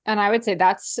lot. And I would say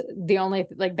that's the only,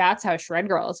 like, that's how Shred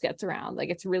Girls gets around. Like,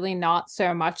 it's really not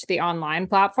so much the online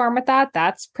platform with that.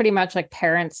 That's pretty much like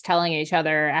parents telling each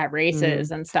other at races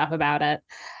and stuff about it.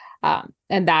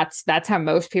 And that's how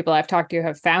most people I've talked to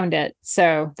have found it.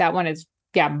 So that one is,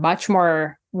 much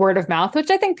more word of mouth, which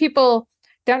I think people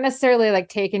don't necessarily like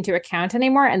take into account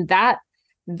anymore. And that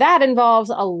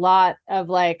involves a lot of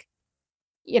like,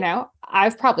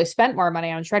 I've probably spent more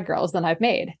money on Shred Girls than I've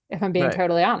made, if I'm being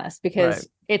totally honest, because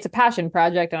it's a passion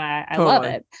project and I love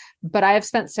it. But I have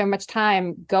spent so much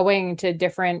time going to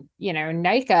different,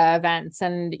 NICA events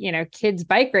and, kids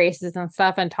bike races and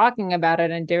stuff and talking about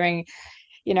it and doing,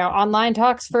 online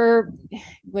talks for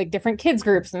like different kids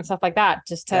groups and stuff like that,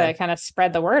 just to kind of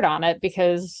spread the word on it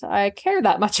because I care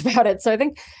that much about it. So I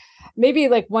think maybe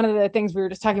like one of the things we were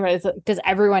just talking about is, does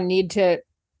everyone need to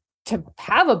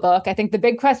have a book? I think the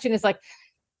big question is like,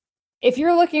 if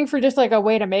you're looking for just like a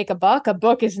way to make a book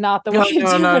is not the way to do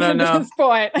it at this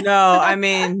point. No, I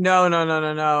mean,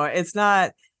 no. It's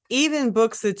not. Even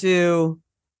books that do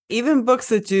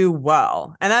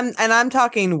well. And I'm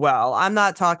talking well. I'm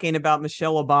not talking about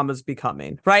Michelle Obama's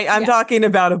Becoming, right? I'm talking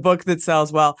about a book that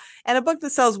sells well. And a book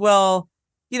that sells well,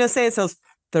 say it sells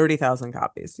 30,000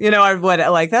 copies.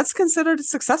 That's considered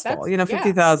successful.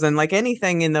 50,000, like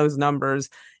anything in those numbers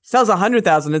sells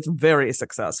 100,000. It's very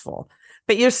successful.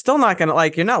 But you're still not going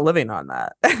to you're not living on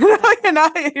that.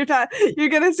 You're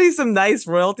going to see some nice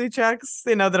royalty checks,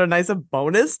 that are nice, a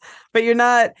bonus, but you're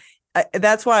not.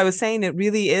 That's why I was saying it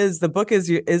really is. The book is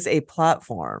a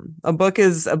platform. A book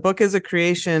is a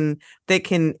creation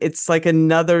that it's like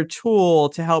another tool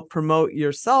to help promote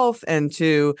yourself and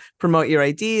to promote your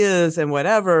ideas and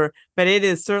whatever. But it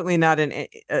is certainly not an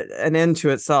end to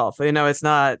itself. It's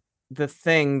not the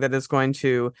thing that is going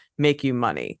to make you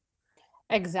money.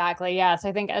 Exactly. Yes.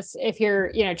 I think if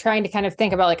you're, trying to kind of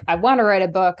think about like, I want to write a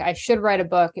book, I should write a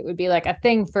book, it would be like a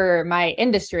thing for my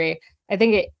industry. I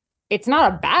think it's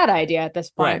not a bad idea at this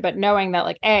point, but knowing that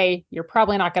like, you're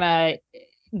probably not going to,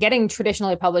 getting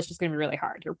traditionally published is going to be really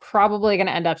hard. You're probably going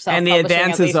to end up self-publishing. And the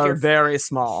advances are very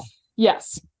small.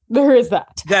 Yes, there is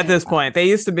that. At this point, they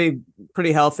used to be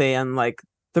pretty healthy and like,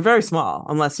 they're very small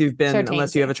unless you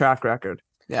have a track record.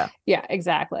 Yeah,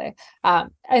 exactly.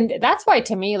 And that's why,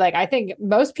 to me, like, I think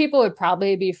most people would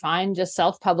probably be fine just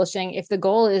self-publishing if the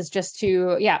goal is just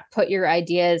to, put your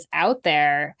ideas out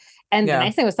there. And the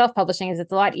nice thing with self-publishing is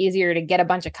it's a lot easier to get a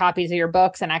bunch of copies of your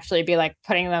books and actually be like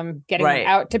getting them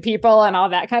out to people and all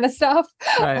that kind of stuff.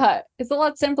 Right. It's a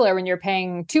lot simpler when you're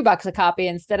paying $2 a copy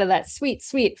instead of that sweet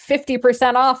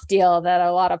 50% off deal that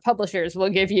a lot of publishers will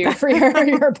give you for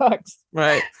your books.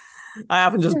 Right. I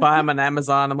often just buy them on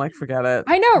Amazon. I'm like, forget it.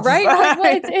 I know, right? Like,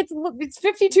 well, it's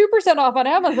 52% off on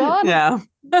Amazon. Yeah.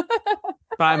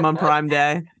 Buy them on Prime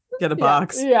Day. Get a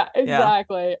box. Yeah,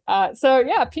 exactly. So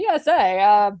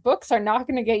PSA, books are not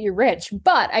going to get you rich,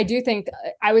 but I do think,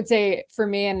 I would say for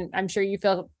me, and I'm sure you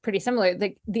feel pretty similar,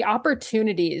 like the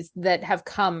opportunities that have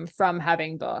come from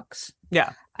having books.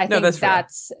 Yeah. I think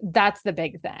that's the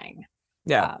big thing.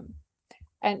 Yeah.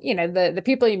 And, the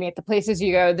people you meet, the places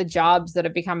you go, the jobs that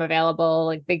have become available,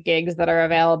 like the gigs that are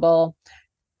available.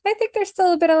 I think there's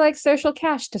still a bit of like social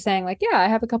cash to saying like, I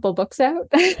have a couple books out.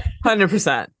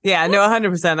 100%. Yeah, no,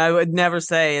 100%. I would never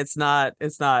say it's not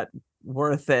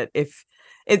worth it.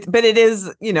 But it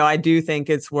is, I do think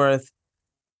it's worth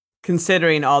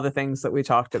considering all the things that we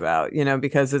talked about,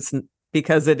 because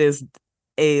it is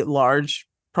a large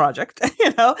project,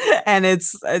 and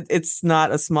it's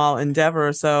not a small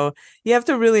endeavor. So you have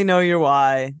to really know your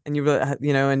why, and you really,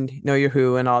 and know your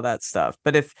who and all that stuff.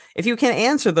 But if you can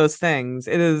answer those things,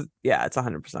 it's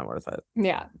 100% worth it.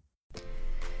 Yeah.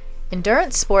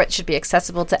 Endurance sports should be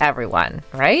accessible to everyone,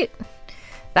 right?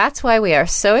 That's why we are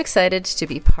so excited to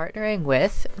be partnering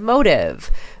with Motive.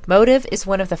 Motive is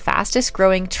one of the fastest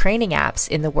growing training apps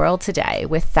in the world today,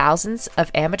 with thousands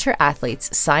of amateur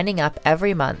athletes signing up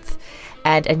every month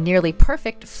and a nearly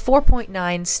perfect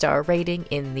 4.9 star rating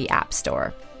in the App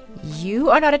Store.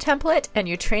 You are not a template, and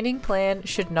your training plan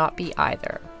should not be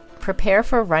either. Prepare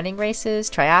for running races,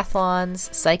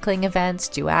 triathlons, cycling events,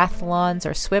 duathlons,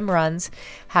 or swim runs,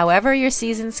 however your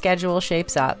season schedule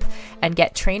shapes up, and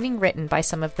get training written by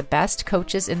some of the best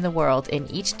coaches in the world in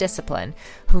each discipline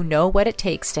who know what it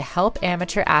takes to help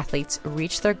amateur athletes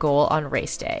reach their goal on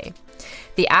race day.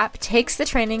 The app takes the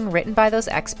training written by those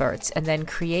experts and then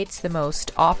creates the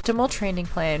most optimal training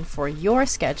plan for your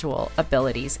schedule,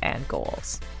 abilities, and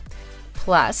goals.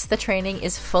 Plus, the training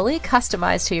is fully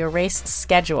customized to your race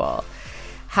schedule,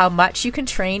 how much you can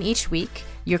train each week,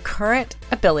 your current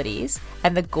abilities,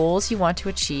 and the goals you want to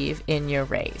achieve in your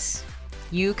race.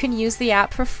 You can use the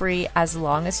app for free as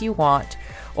long as you want,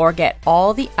 or get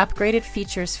all the upgraded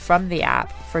features from the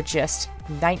app for just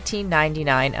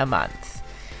 $19.99 a month.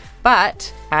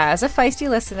 But as a Feisty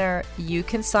listener, you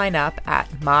can sign up at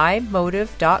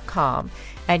mymotive.com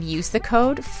and use the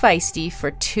code Feisty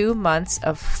for 2 months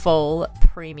of full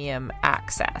premium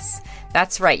access.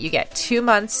 That's right, you get 2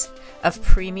 months of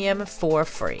premium for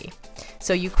free.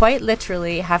 So you quite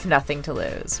literally have nothing to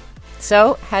lose.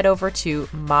 So head over to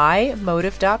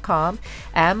mymotive.com,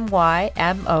 mymotiv.com,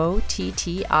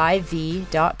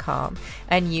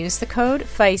 and use the code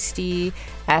Feisty,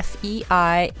 Feisty.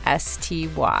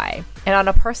 And on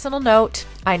a personal note,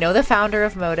 I know the founder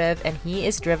of Motive, and he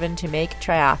is driven to make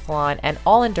triathlon and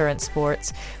all endurance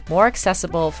sports more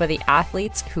accessible for the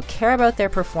athletes who care about their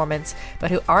performance,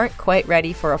 but who aren't quite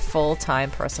ready for a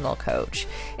full-time personal coach.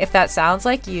 If that sounds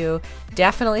like you,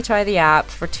 definitely try the app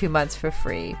for 2 months for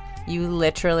free. You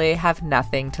literally have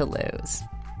nothing to lose.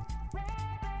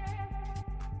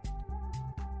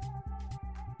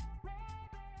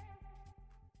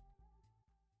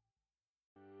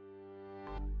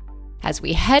 As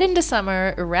we head into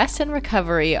summer, rest and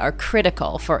recovery are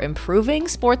critical for improving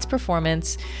sports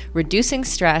performance, reducing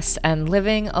stress, and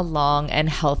living a long and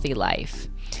healthy life.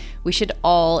 We should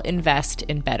all invest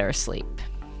in better sleep.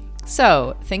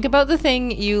 So, think about the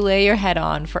thing you lay your head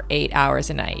on for 8 hours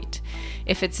a night.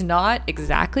 If it's not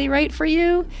exactly right for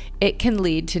you, it can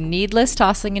lead to needless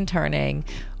tossing and turning,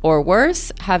 or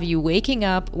worse, have you waking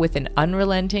up with an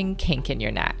unrelenting kink in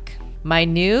your neck. My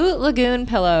new Lagoon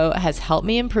pillow has helped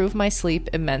me improve my sleep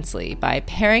immensely by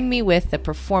pairing me with the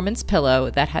performance pillow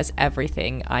that has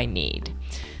everything I need.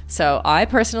 So I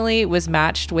personally was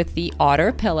matched with the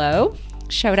Otter pillow.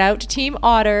 Shout out to Team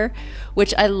Otter,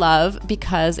 which I love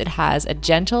because it has a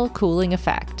gentle cooling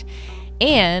effect.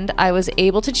 And I was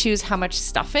able to choose how much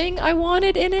stuffing I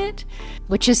wanted in it,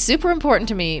 which is super important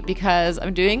to me because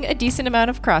I'm doing a decent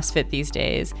amount of CrossFit these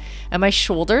days and my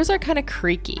shoulders are kind of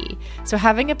creaky. So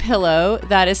having a pillow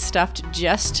that is stuffed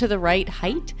just to the right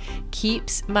height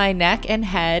keeps my neck and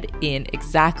head in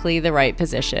exactly the right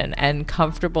position and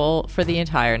comfortable for the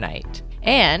entire night.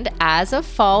 And as of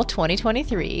fall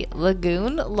 2023,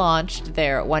 Lagoon launched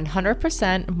their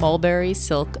 100% mulberry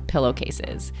silk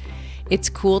pillowcases. It's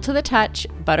cool to the touch,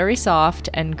 buttery soft,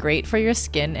 and great for your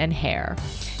skin and hair.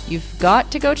 You've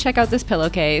got to go check out this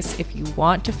pillowcase if you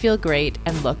want to feel great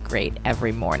and look great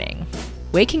every morning.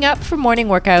 Waking up for morning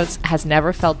workouts has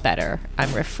never felt better.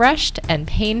 I'm refreshed and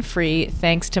pain-free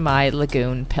thanks to my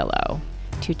Lagoon pillow.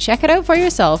 To check it out for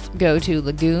yourself, go to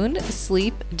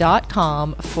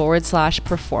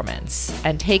lagoonsleep.com/performance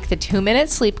and take the 2-minute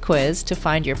sleep quiz to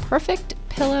find your perfect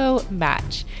pillow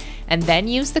match. And then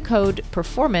use the code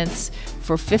PERFORMANCE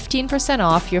for 15%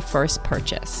 off your first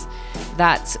purchase.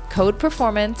 That's code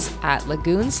PERFORMANCE at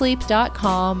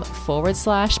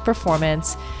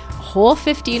lagoonsleep.com/performance, whole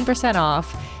 15%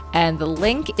 off, and the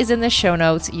link is in the show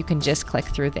notes. You can just click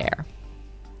through there.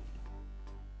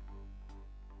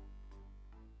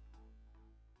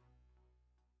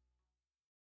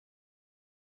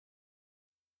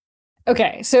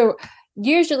 Okay, so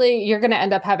usually you're going to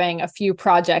end up having a few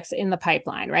projects in the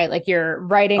pipeline, right? Like you're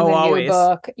writing the always. new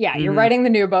book. Yeah, you're writing the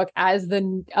new book as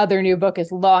the other new book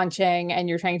is launching, and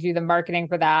you're trying to do the marketing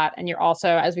for that. And you're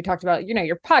also, as we talked about,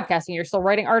 you're podcasting, you're still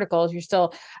writing articles, you're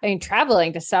still,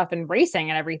 traveling to stuff and racing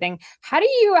and everything. How do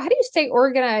you stay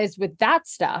organized with that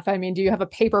stuff? I mean, do you have a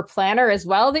paper planner as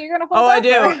well that you're going to hold? I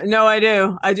do. No, I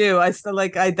do. I still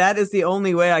that is the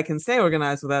only way I can stay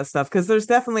organized with that stuff, because there's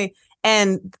definitely.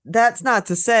 And that's not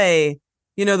to say,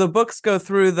 the books go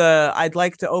through the I'd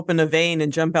like to open a vein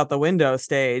and jump out the window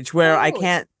stage where I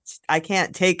can't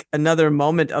take another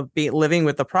moment of living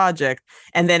with the project.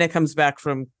 And then it comes back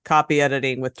from copy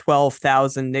editing with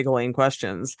 12,000 niggling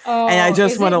questions. Oh, and I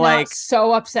just want to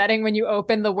so upsetting when you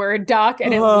open the Word doc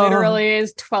and it literally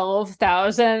is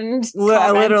 12,000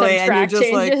 literally, and you're just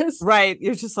changes. Right.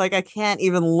 You're just like, I can't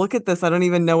even look at this. I don't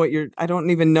even know where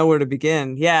to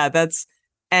begin. Yeah, that's.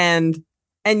 And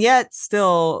yet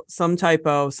still some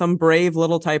brave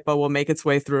little typo will make its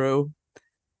way through.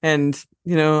 And,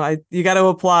 you got to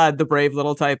applaud the brave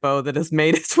little typo that has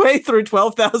made its way through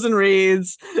 12,000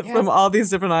 reads from all these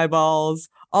different eyeballs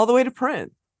all the way to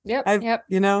print. Yep.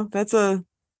 That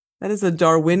is a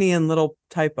Darwinian little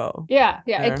typo. Yeah.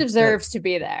 It deserves to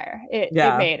be there. It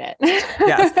made it.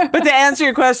 Yes. But to answer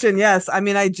your question, yes. I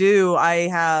mean, I do.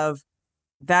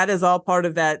 That is all part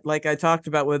of that, like I talked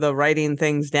about with the writing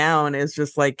things down, is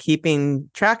just like keeping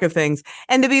track of things.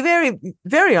 And to be very,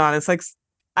 very honest,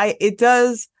 I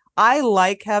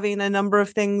like having a number of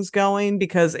things going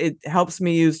because it helps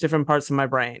me use different parts of my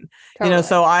brain. Totally.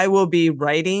 So I will be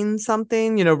writing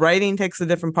something, writing takes a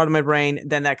different part of my brain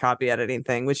than that copy editing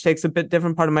thing, which takes a bit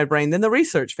different part of my brain than the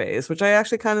research phase, which I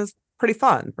actually kind of is pretty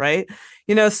fun. Right.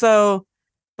 So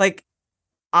like,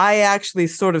 I actually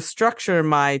sort of structure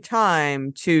my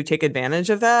time to take advantage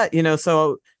of that,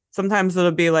 so sometimes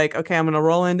it'll be like, okay, I'm going to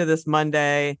roll into this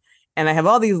Monday and I have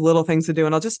all these little things to do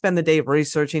and I'll just spend the day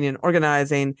researching and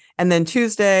organizing. And then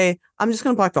Tuesday, I'm just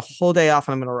going to block the whole day off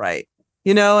and I'm going to write,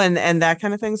 and that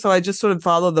kind of thing. So I just sort of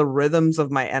follow the rhythms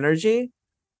of my energy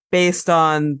based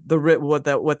on what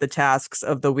the tasks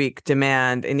of the week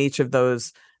demand in each of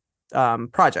those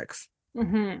projects.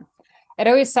 Mm-hmm. It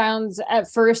always sounds,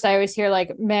 at first, I always hear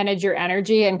like manage your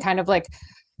energy, and kind of like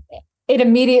it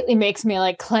immediately makes me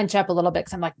like clench up a little bit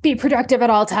because I'm like, be productive at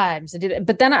all times.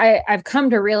 But then I've come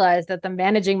to realize that the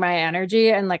managing my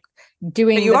energy and like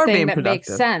doing the thing that makes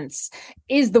sense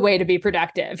is the way to be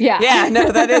productive. Yeah. Yeah.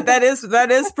 No, that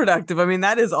is productive. I mean,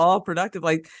 that is all productive.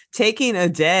 Like taking a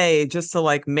day just to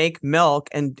like make milk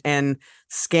and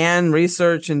scan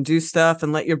research and do stuff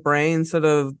and let your brain sort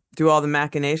of do all the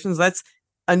machinations. That's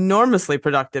enormously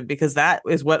productive because that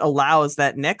is what allows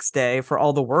that next day for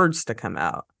all the words to come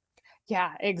out.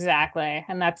 Yeah, exactly.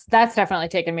 And that's definitely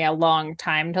taken me a long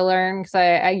time to learn, because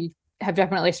I have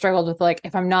definitely struggled with like,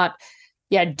 if I'm not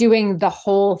doing the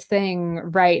whole thing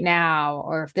right now,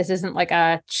 or if this isn't like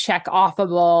a check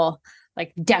offable,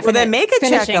 like definite. Well, then make a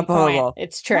check offable.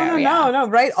 It's true. No.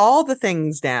 Write all the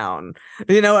things down.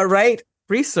 Write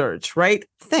research, right?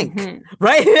 Think,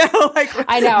 right?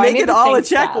 I know. Make it all a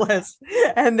checklist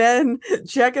and then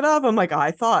check it off. I'm like,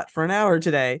 I thought for an hour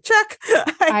today. Check.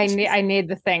 I need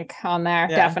the think on there.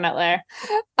 Yeah. Definitely.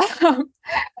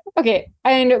 Okay.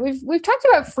 And we've talked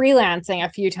about freelancing a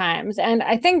few times, and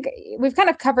I think we've kind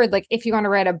of covered like if you want to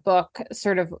write a book,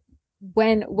 sort of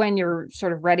when you're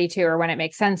sort of ready to, or when it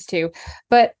makes sense to.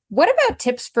 But what about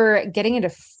tips for getting into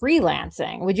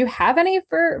freelancing? Would you have any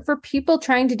for people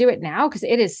trying to do it now? Because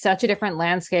it is such a different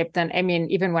landscape than, I mean,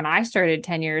 even when I started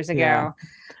 10 years ago. Yeah.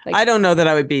 I don't know that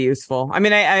I would be useful. I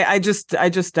mean, I just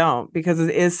don't, because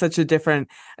it is such a different,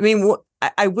 I mean,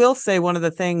 I will say one of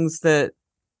the things that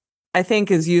I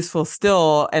think is useful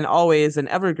still and always an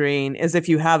evergreen is if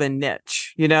you have a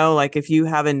niche, like if you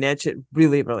have a niche, it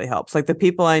really, really helps. Like the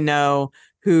people I know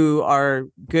who are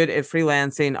good at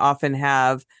freelancing often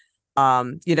have,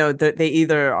 they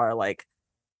either are like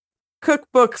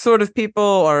cookbook sort of people,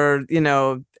 or,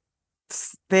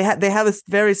 they have this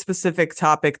very specific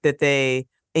topic that they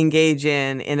engage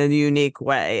in a unique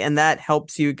way, and that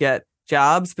helps you get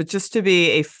jobs. But just to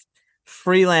be a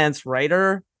freelance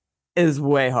writer is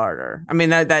way harder. I mean,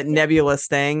 that nebulous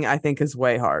thing, I think, is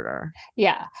way harder.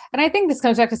 Yeah. And I think this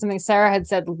comes back to something Sarah had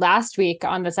said last week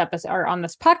on this episode, or on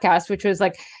this podcast, which was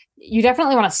like, you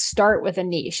definitely want to start with a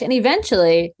niche, and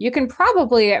eventually you can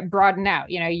probably broaden out.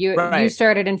 You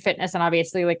started in fitness, and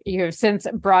obviously, like, you have since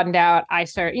broadened out. I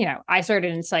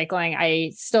started in cycling.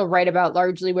 I still write about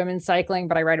largely women's cycling,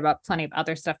 but I write about plenty of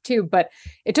other stuff too. But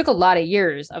it took a lot of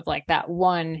years of like that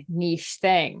one niche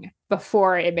thing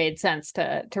before it made sense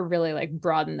to really like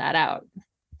broaden that out.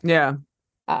 Yeah.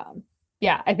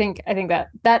 Yeah, I think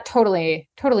that totally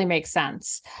makes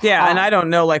sense. Yeah. And I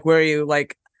don't know, like, where you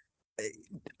like,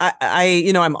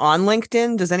 I'm on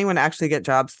LinkedIn. Does anyone actually get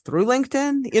jobs through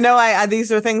LinkedIn? I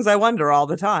these are things I wonder all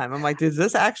the time. I'm like, does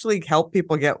this actually help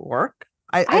people get work?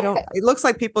 I don't. It looks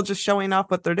like people just showing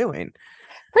off what they're doing.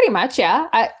 Pretty much, yeah.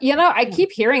 I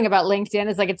keep hearing about LinkedIn.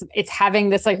 It's like it's having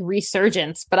this like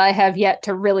resurgence, but I have yet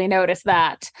to really notice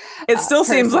that. It still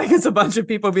seems like it's a bunch of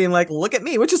people being like, "Look at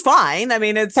me," which is fine. I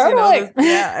mean, it's totally.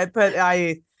 Yeah, but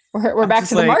we're back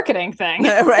to the marketing thing.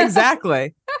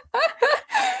 Exactly.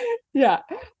 Yeah.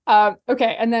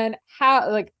 Okay. And then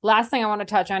last thing I want to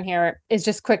touch on here is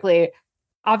just quickly,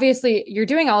 obviously you're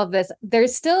doing all of this.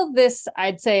 There's still this,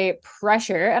 I'd say,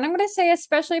 pressure, and I'm going to say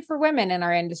especially for women in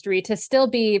our industry, to still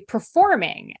be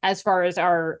performing as far as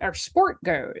our sport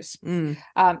goes.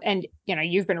 And,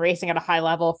 you've been racing at a high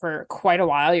level for quite a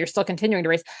while. You're still continuing to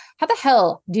race. How the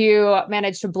hell do you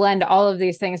manage to blend all of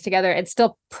these things together and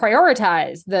still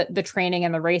prioritize the training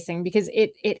and the racing? Because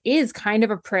it is kind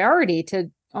of a priority to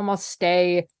almost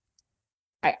stay,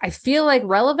 I feel like,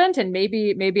 relevant, and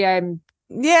maybe I'm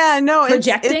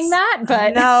projecting that,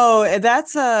 but no,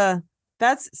 that's a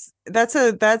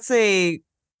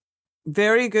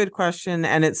very good question,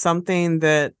 and it's something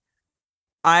that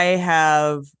I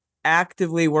have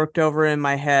actively worked over in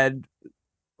my head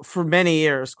for many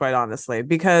years, quite honestly,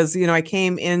 because I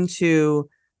came into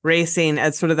racing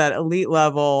at sort of that elite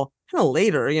level kind of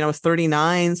later. I was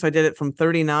 39, so I did it from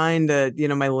 39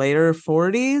 to my later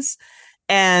 40s,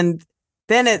 and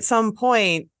then at some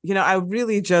point, I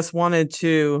really just wanted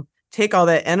to take all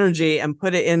that energy and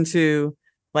put it into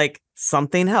like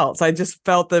something else. I just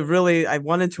felt that really I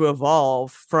wanted to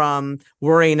evolve from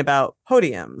worrying about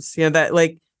podiums.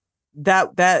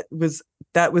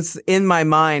 That was in my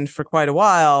mind for quite a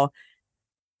while.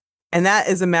 And that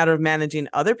is a matter of managing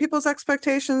other people's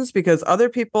expectations, because other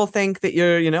people think that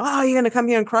you're going to come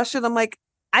here and crush it. I'm like,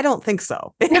 I don't think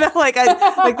so.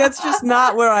 That's just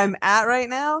not where I'm at right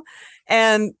now.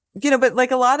 And, but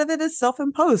like a lot of it is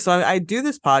self-imposed. So I do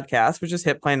this podcast, which is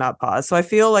Hit Play Not Pause. So I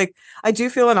feel like I do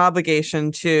feel an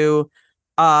obligation to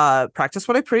practice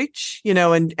what I preach,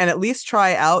 and at least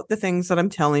try out the things that I'm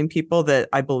telling people that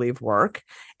I believe work,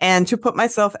 and to put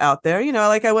myself out there.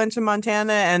 Like I went to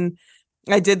Montana and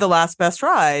I did the last best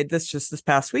ride this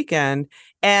past weekend,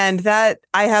 and that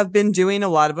I have been doing a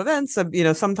lot of events.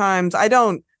 Sometimes I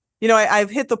don't, I've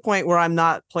hit the point where I'm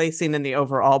not placing in the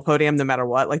overall podium no matter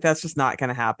what. Like, that's just not going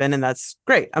to happen. And that's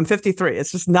great. I'm 53.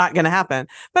 It's just not going to happen.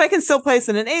 But I can still place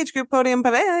in an age group podium.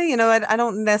 But, I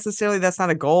don't necessarily, that's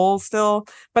not a goal still.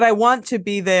 But I want to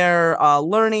be there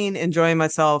learning, enjoying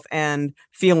myself, and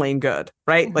feeling good,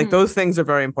 right? Mm-hmm. Like, those things are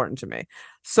very important to me.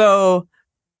 So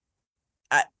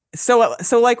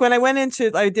like when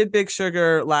I did Big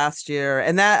Sugar last year,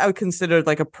 and that I considered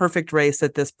like a perfect race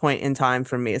at this point in time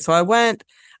for me. So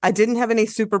I didn't have any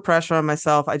super pressure on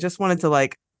myself. I just wanted to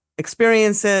like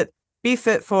experience it, be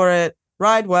fit for it,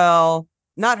 ride well,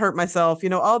 not hurt myself,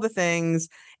 all the things,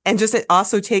 and just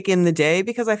also take in the day,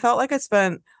 because I felt like I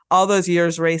spent all those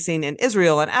years racing in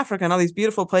Israel and Africa and all these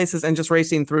beautiful places and just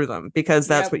racing through them, because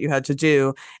that's what you had to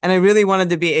do. And I really wanted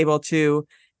to be able to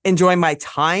enjoy my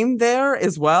time there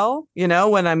as well,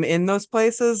 when I'm in those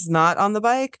places, not on the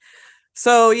bike.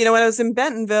 So, when I was in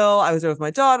Bentonville, I was there with my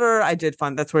daughter. I did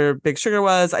fun. That's where Big Sugar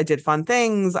was. I did fun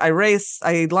things. I raced.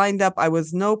 I lined up. I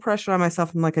was no pressure on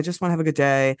myself. I'm like, I just want to have a good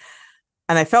day.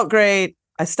 And I felt great.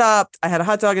 I stopped. I had a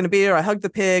hot dog and a beer. I hugged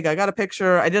the pig. I got a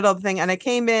picture. I did all the thing. And I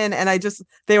came in and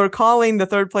they were calling the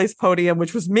third place podium,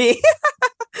 which was me.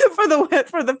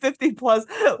 for the 50 plus.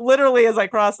 Literally, as I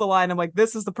crossed the line, I'm like,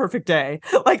 this is the perfect day.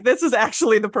 Like, this is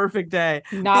actually the perfect day.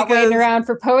 Not waiting around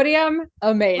for podium.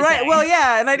 Amazing. Right. Well,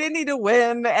 yeah. And I didn't need to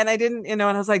win. And I didn't, and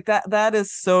I was like, that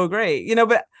is so great.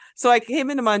 But So I came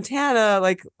into Montana,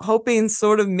 like hoping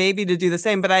sort of maybe to do the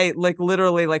same, but I like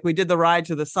literally like we did the ride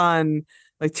to the sun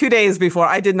like 2 days before.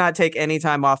 I did not take any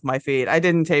time off my feet. I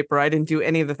didn't taper. I didn't do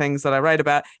any of the things that I write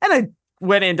about. And I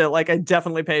went into like, I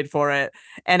definitely paid for it,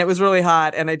 and it was really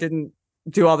hot, and I didn't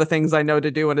do all the things I know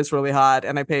to do when it's really hot,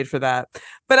 and I paid for that.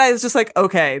 But I was just like,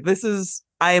 okay,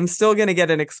 I am still going to get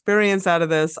an experience out of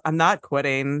this. I'm not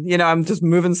quitting. I'm just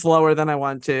moving slower than I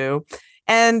want to.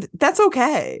 And that's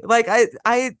okay. Like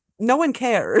no one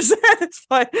cares. It's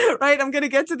fine, right? I'm going to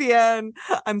get to the end.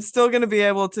 I'm still going to be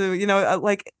able to,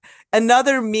 like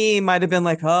another me might've been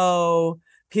like, oh,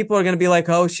 people are going to be like,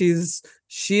 oh,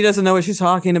 she doesn't know what she's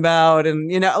talking about. And,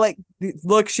 like,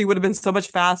 look, she would have been so much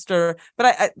faster. But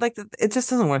I like, it just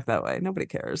doesn't work that way. Nobody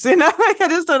cares. Like, I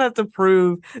just don't have to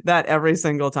prove that every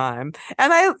single time.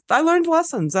 And I learned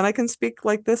lessons, and I can speak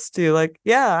like this too. Like,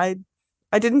 yeah,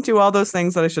 I didn't do all those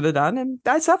things that I should have done, and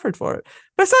I suffered for it.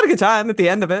 But I had a good time at the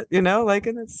end of it, like,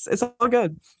 and it's all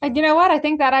good. And you know what? I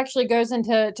think that actually goes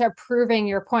into proving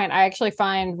your point. I actually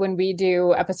find when we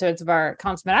do episodes of our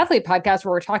Consummate Athlete podcast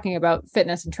where we're talking about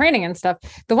fitness and training and stuff,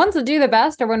 the ones that do the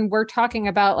best are when we're talking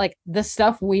about like the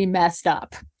stuff we messed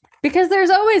up. Because there's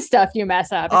always stuff you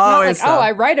mess up. It's not like, oh,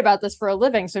 I write about this for a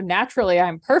living, so naturally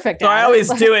I'm perfect. So I always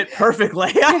do it perfectly.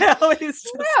 I always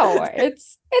no,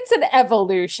 it's an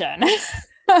evolution.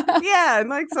 Yeah, and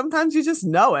like sometimes you just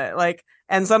know it, like,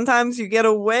 and sometimes you get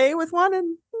away with one,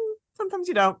 and sometimes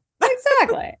you don't.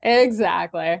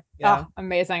 Exactly. Yeah. Oh,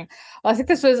 amazing. Well, I think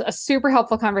this was a super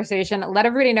helpful conversation. Let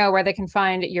everybody know where they can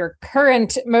find your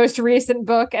current, most recent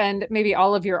book, and maybe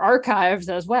all of your archives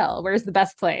as well. Where's the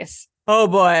best place? Oh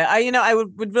boy, I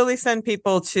would really send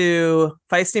people to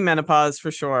Feisty Menopause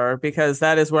for sure, because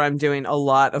that is where I'm doing a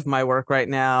lot of my work right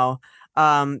now.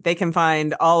 They can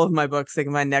find all of my books. They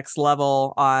can find Next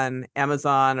Level on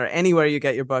Amazon or anywhere you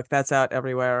get your book. That's out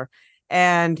everywhere.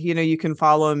 And, you can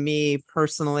follow me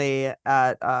personally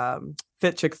at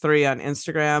FitChick3 on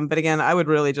Instagram. But again, I would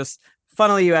really just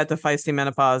funnel you at the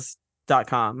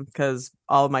feistymenopause.com, because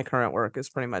all of my current work is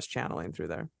pretty much channeling through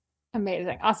there.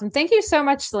 Amazing. Awesome. Thank you so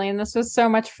much, Selene. This was so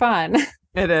much fun.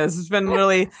 It is. It's been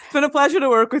a pleasure to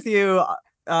work with you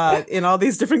in all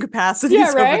these different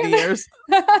capacities over the years.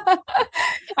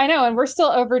 I know. And we're still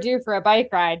overdue for a bike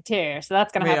ride too. So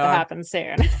that's going to have to happen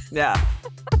soon. Yeah.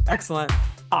 Excellent.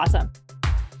 Awesome.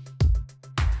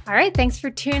 All right. Thanks for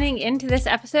tuning into this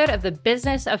episode of the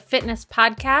Business of Fitness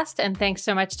podcast. And thanks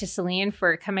so much to Selene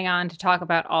for coming on to talk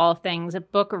about all things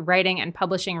book writing and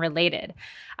publishing related.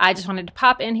 I just wanted to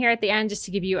pop in here at the end just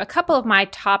to give you a couple of my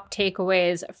top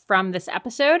takeaways from this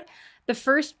episode. The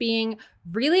first being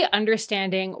really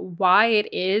understanding why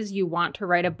it is you want to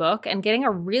write a book and getting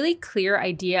a really clear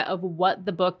idea of what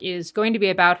the book is going to be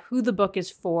about, who the book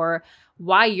is for,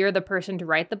 why you're the person to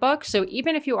write the book. So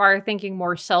even if you are thinking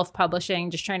more self-publishing,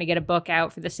 just trying to get a book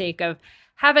out for the sake of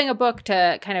having a book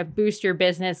to kind of boost your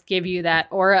business, give you that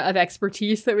aura of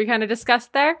expertise that we kind of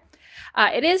discussed there,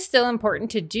 it is still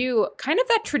important to do kind of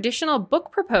that traditional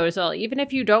book proposal, even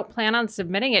if you don't plan on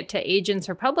submitting it to agents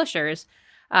or publishers.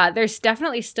 There's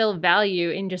definitely still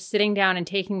value in just sitting down and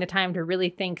taking the time to really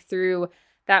think through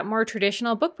that more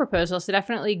traditional book proposal. So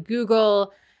definitely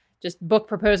Google just book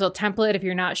proposal template if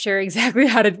you're not sure exactly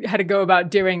how to go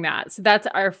about doing that. So that's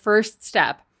our first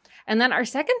step. And then our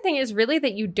second thing is really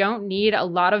that you don't need a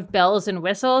lot of bells and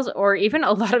whistles or even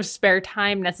a lot of spare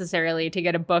time necessarily to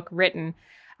get a book written.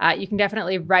 You can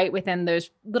definitely write within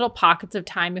those little pockets of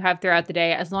time you have throughout the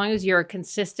day, as long as you're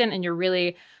consistent and you're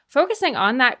really focusing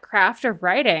on that craft of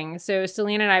writing. So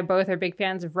Selene and I both are big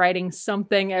fans of writing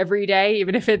something every day,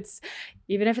 even if it's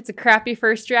a crappy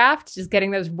first draft, just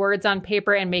getting those words on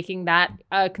paper and making that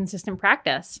a consistent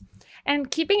practice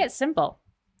and keeping it simple.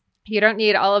 You don't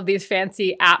need all of these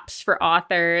fancy apps for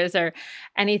authors or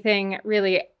anything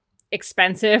really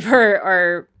expensive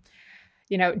or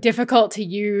difficult to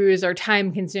use or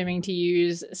time consuming to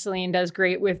use. Selene does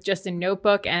great with just a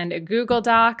notebook and a Google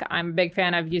Doc. I'm a big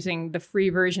fan of using the free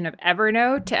version of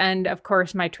Evernote. And of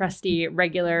course, my trusty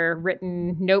regular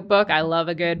written notebook. I love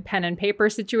a good pen and paper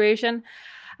situation.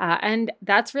 And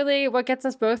that's really what gets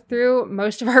us both through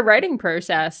most of our writing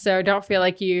process. So don't feel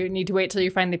like you need to wait till you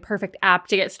find the perfect app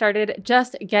to get started.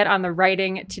 Just get on the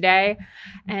writing today.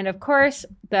 And of course,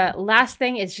 the last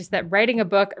thing is just that writing the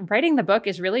book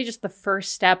is really just the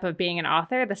first step of being an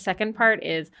author. The second part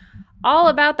is all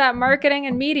about that marketing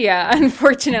and media,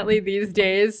 unfortunately, these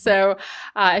days. So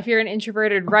if you're an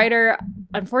introverted writer,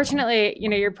 unfortunately,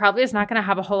 you're probably just not going to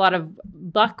have a whole lot of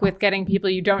luck with getting people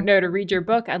you don't know to read your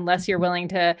book unless you're willing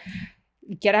to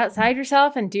get outside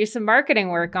yourself and do some marketing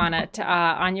work on it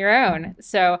on your own.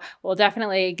 So we'll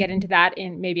definitely get into that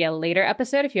in maybe a later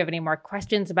episode. If you have any more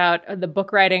questions about the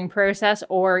book writing process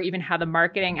or even how the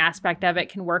marketing aspect of it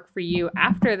can work for you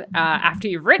after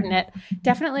you've written it,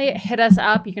 definitely hit us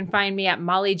up. You can find me at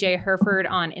Molly J. Herford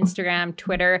on Instagram,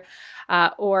 Twitter,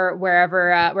 or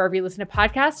wherever you listen to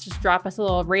podcasts. Just drop us a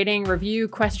little rating, review,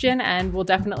 question, and we'll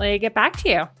definitely get back to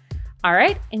you. All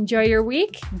right, enjoy your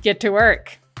week. Get to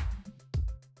work.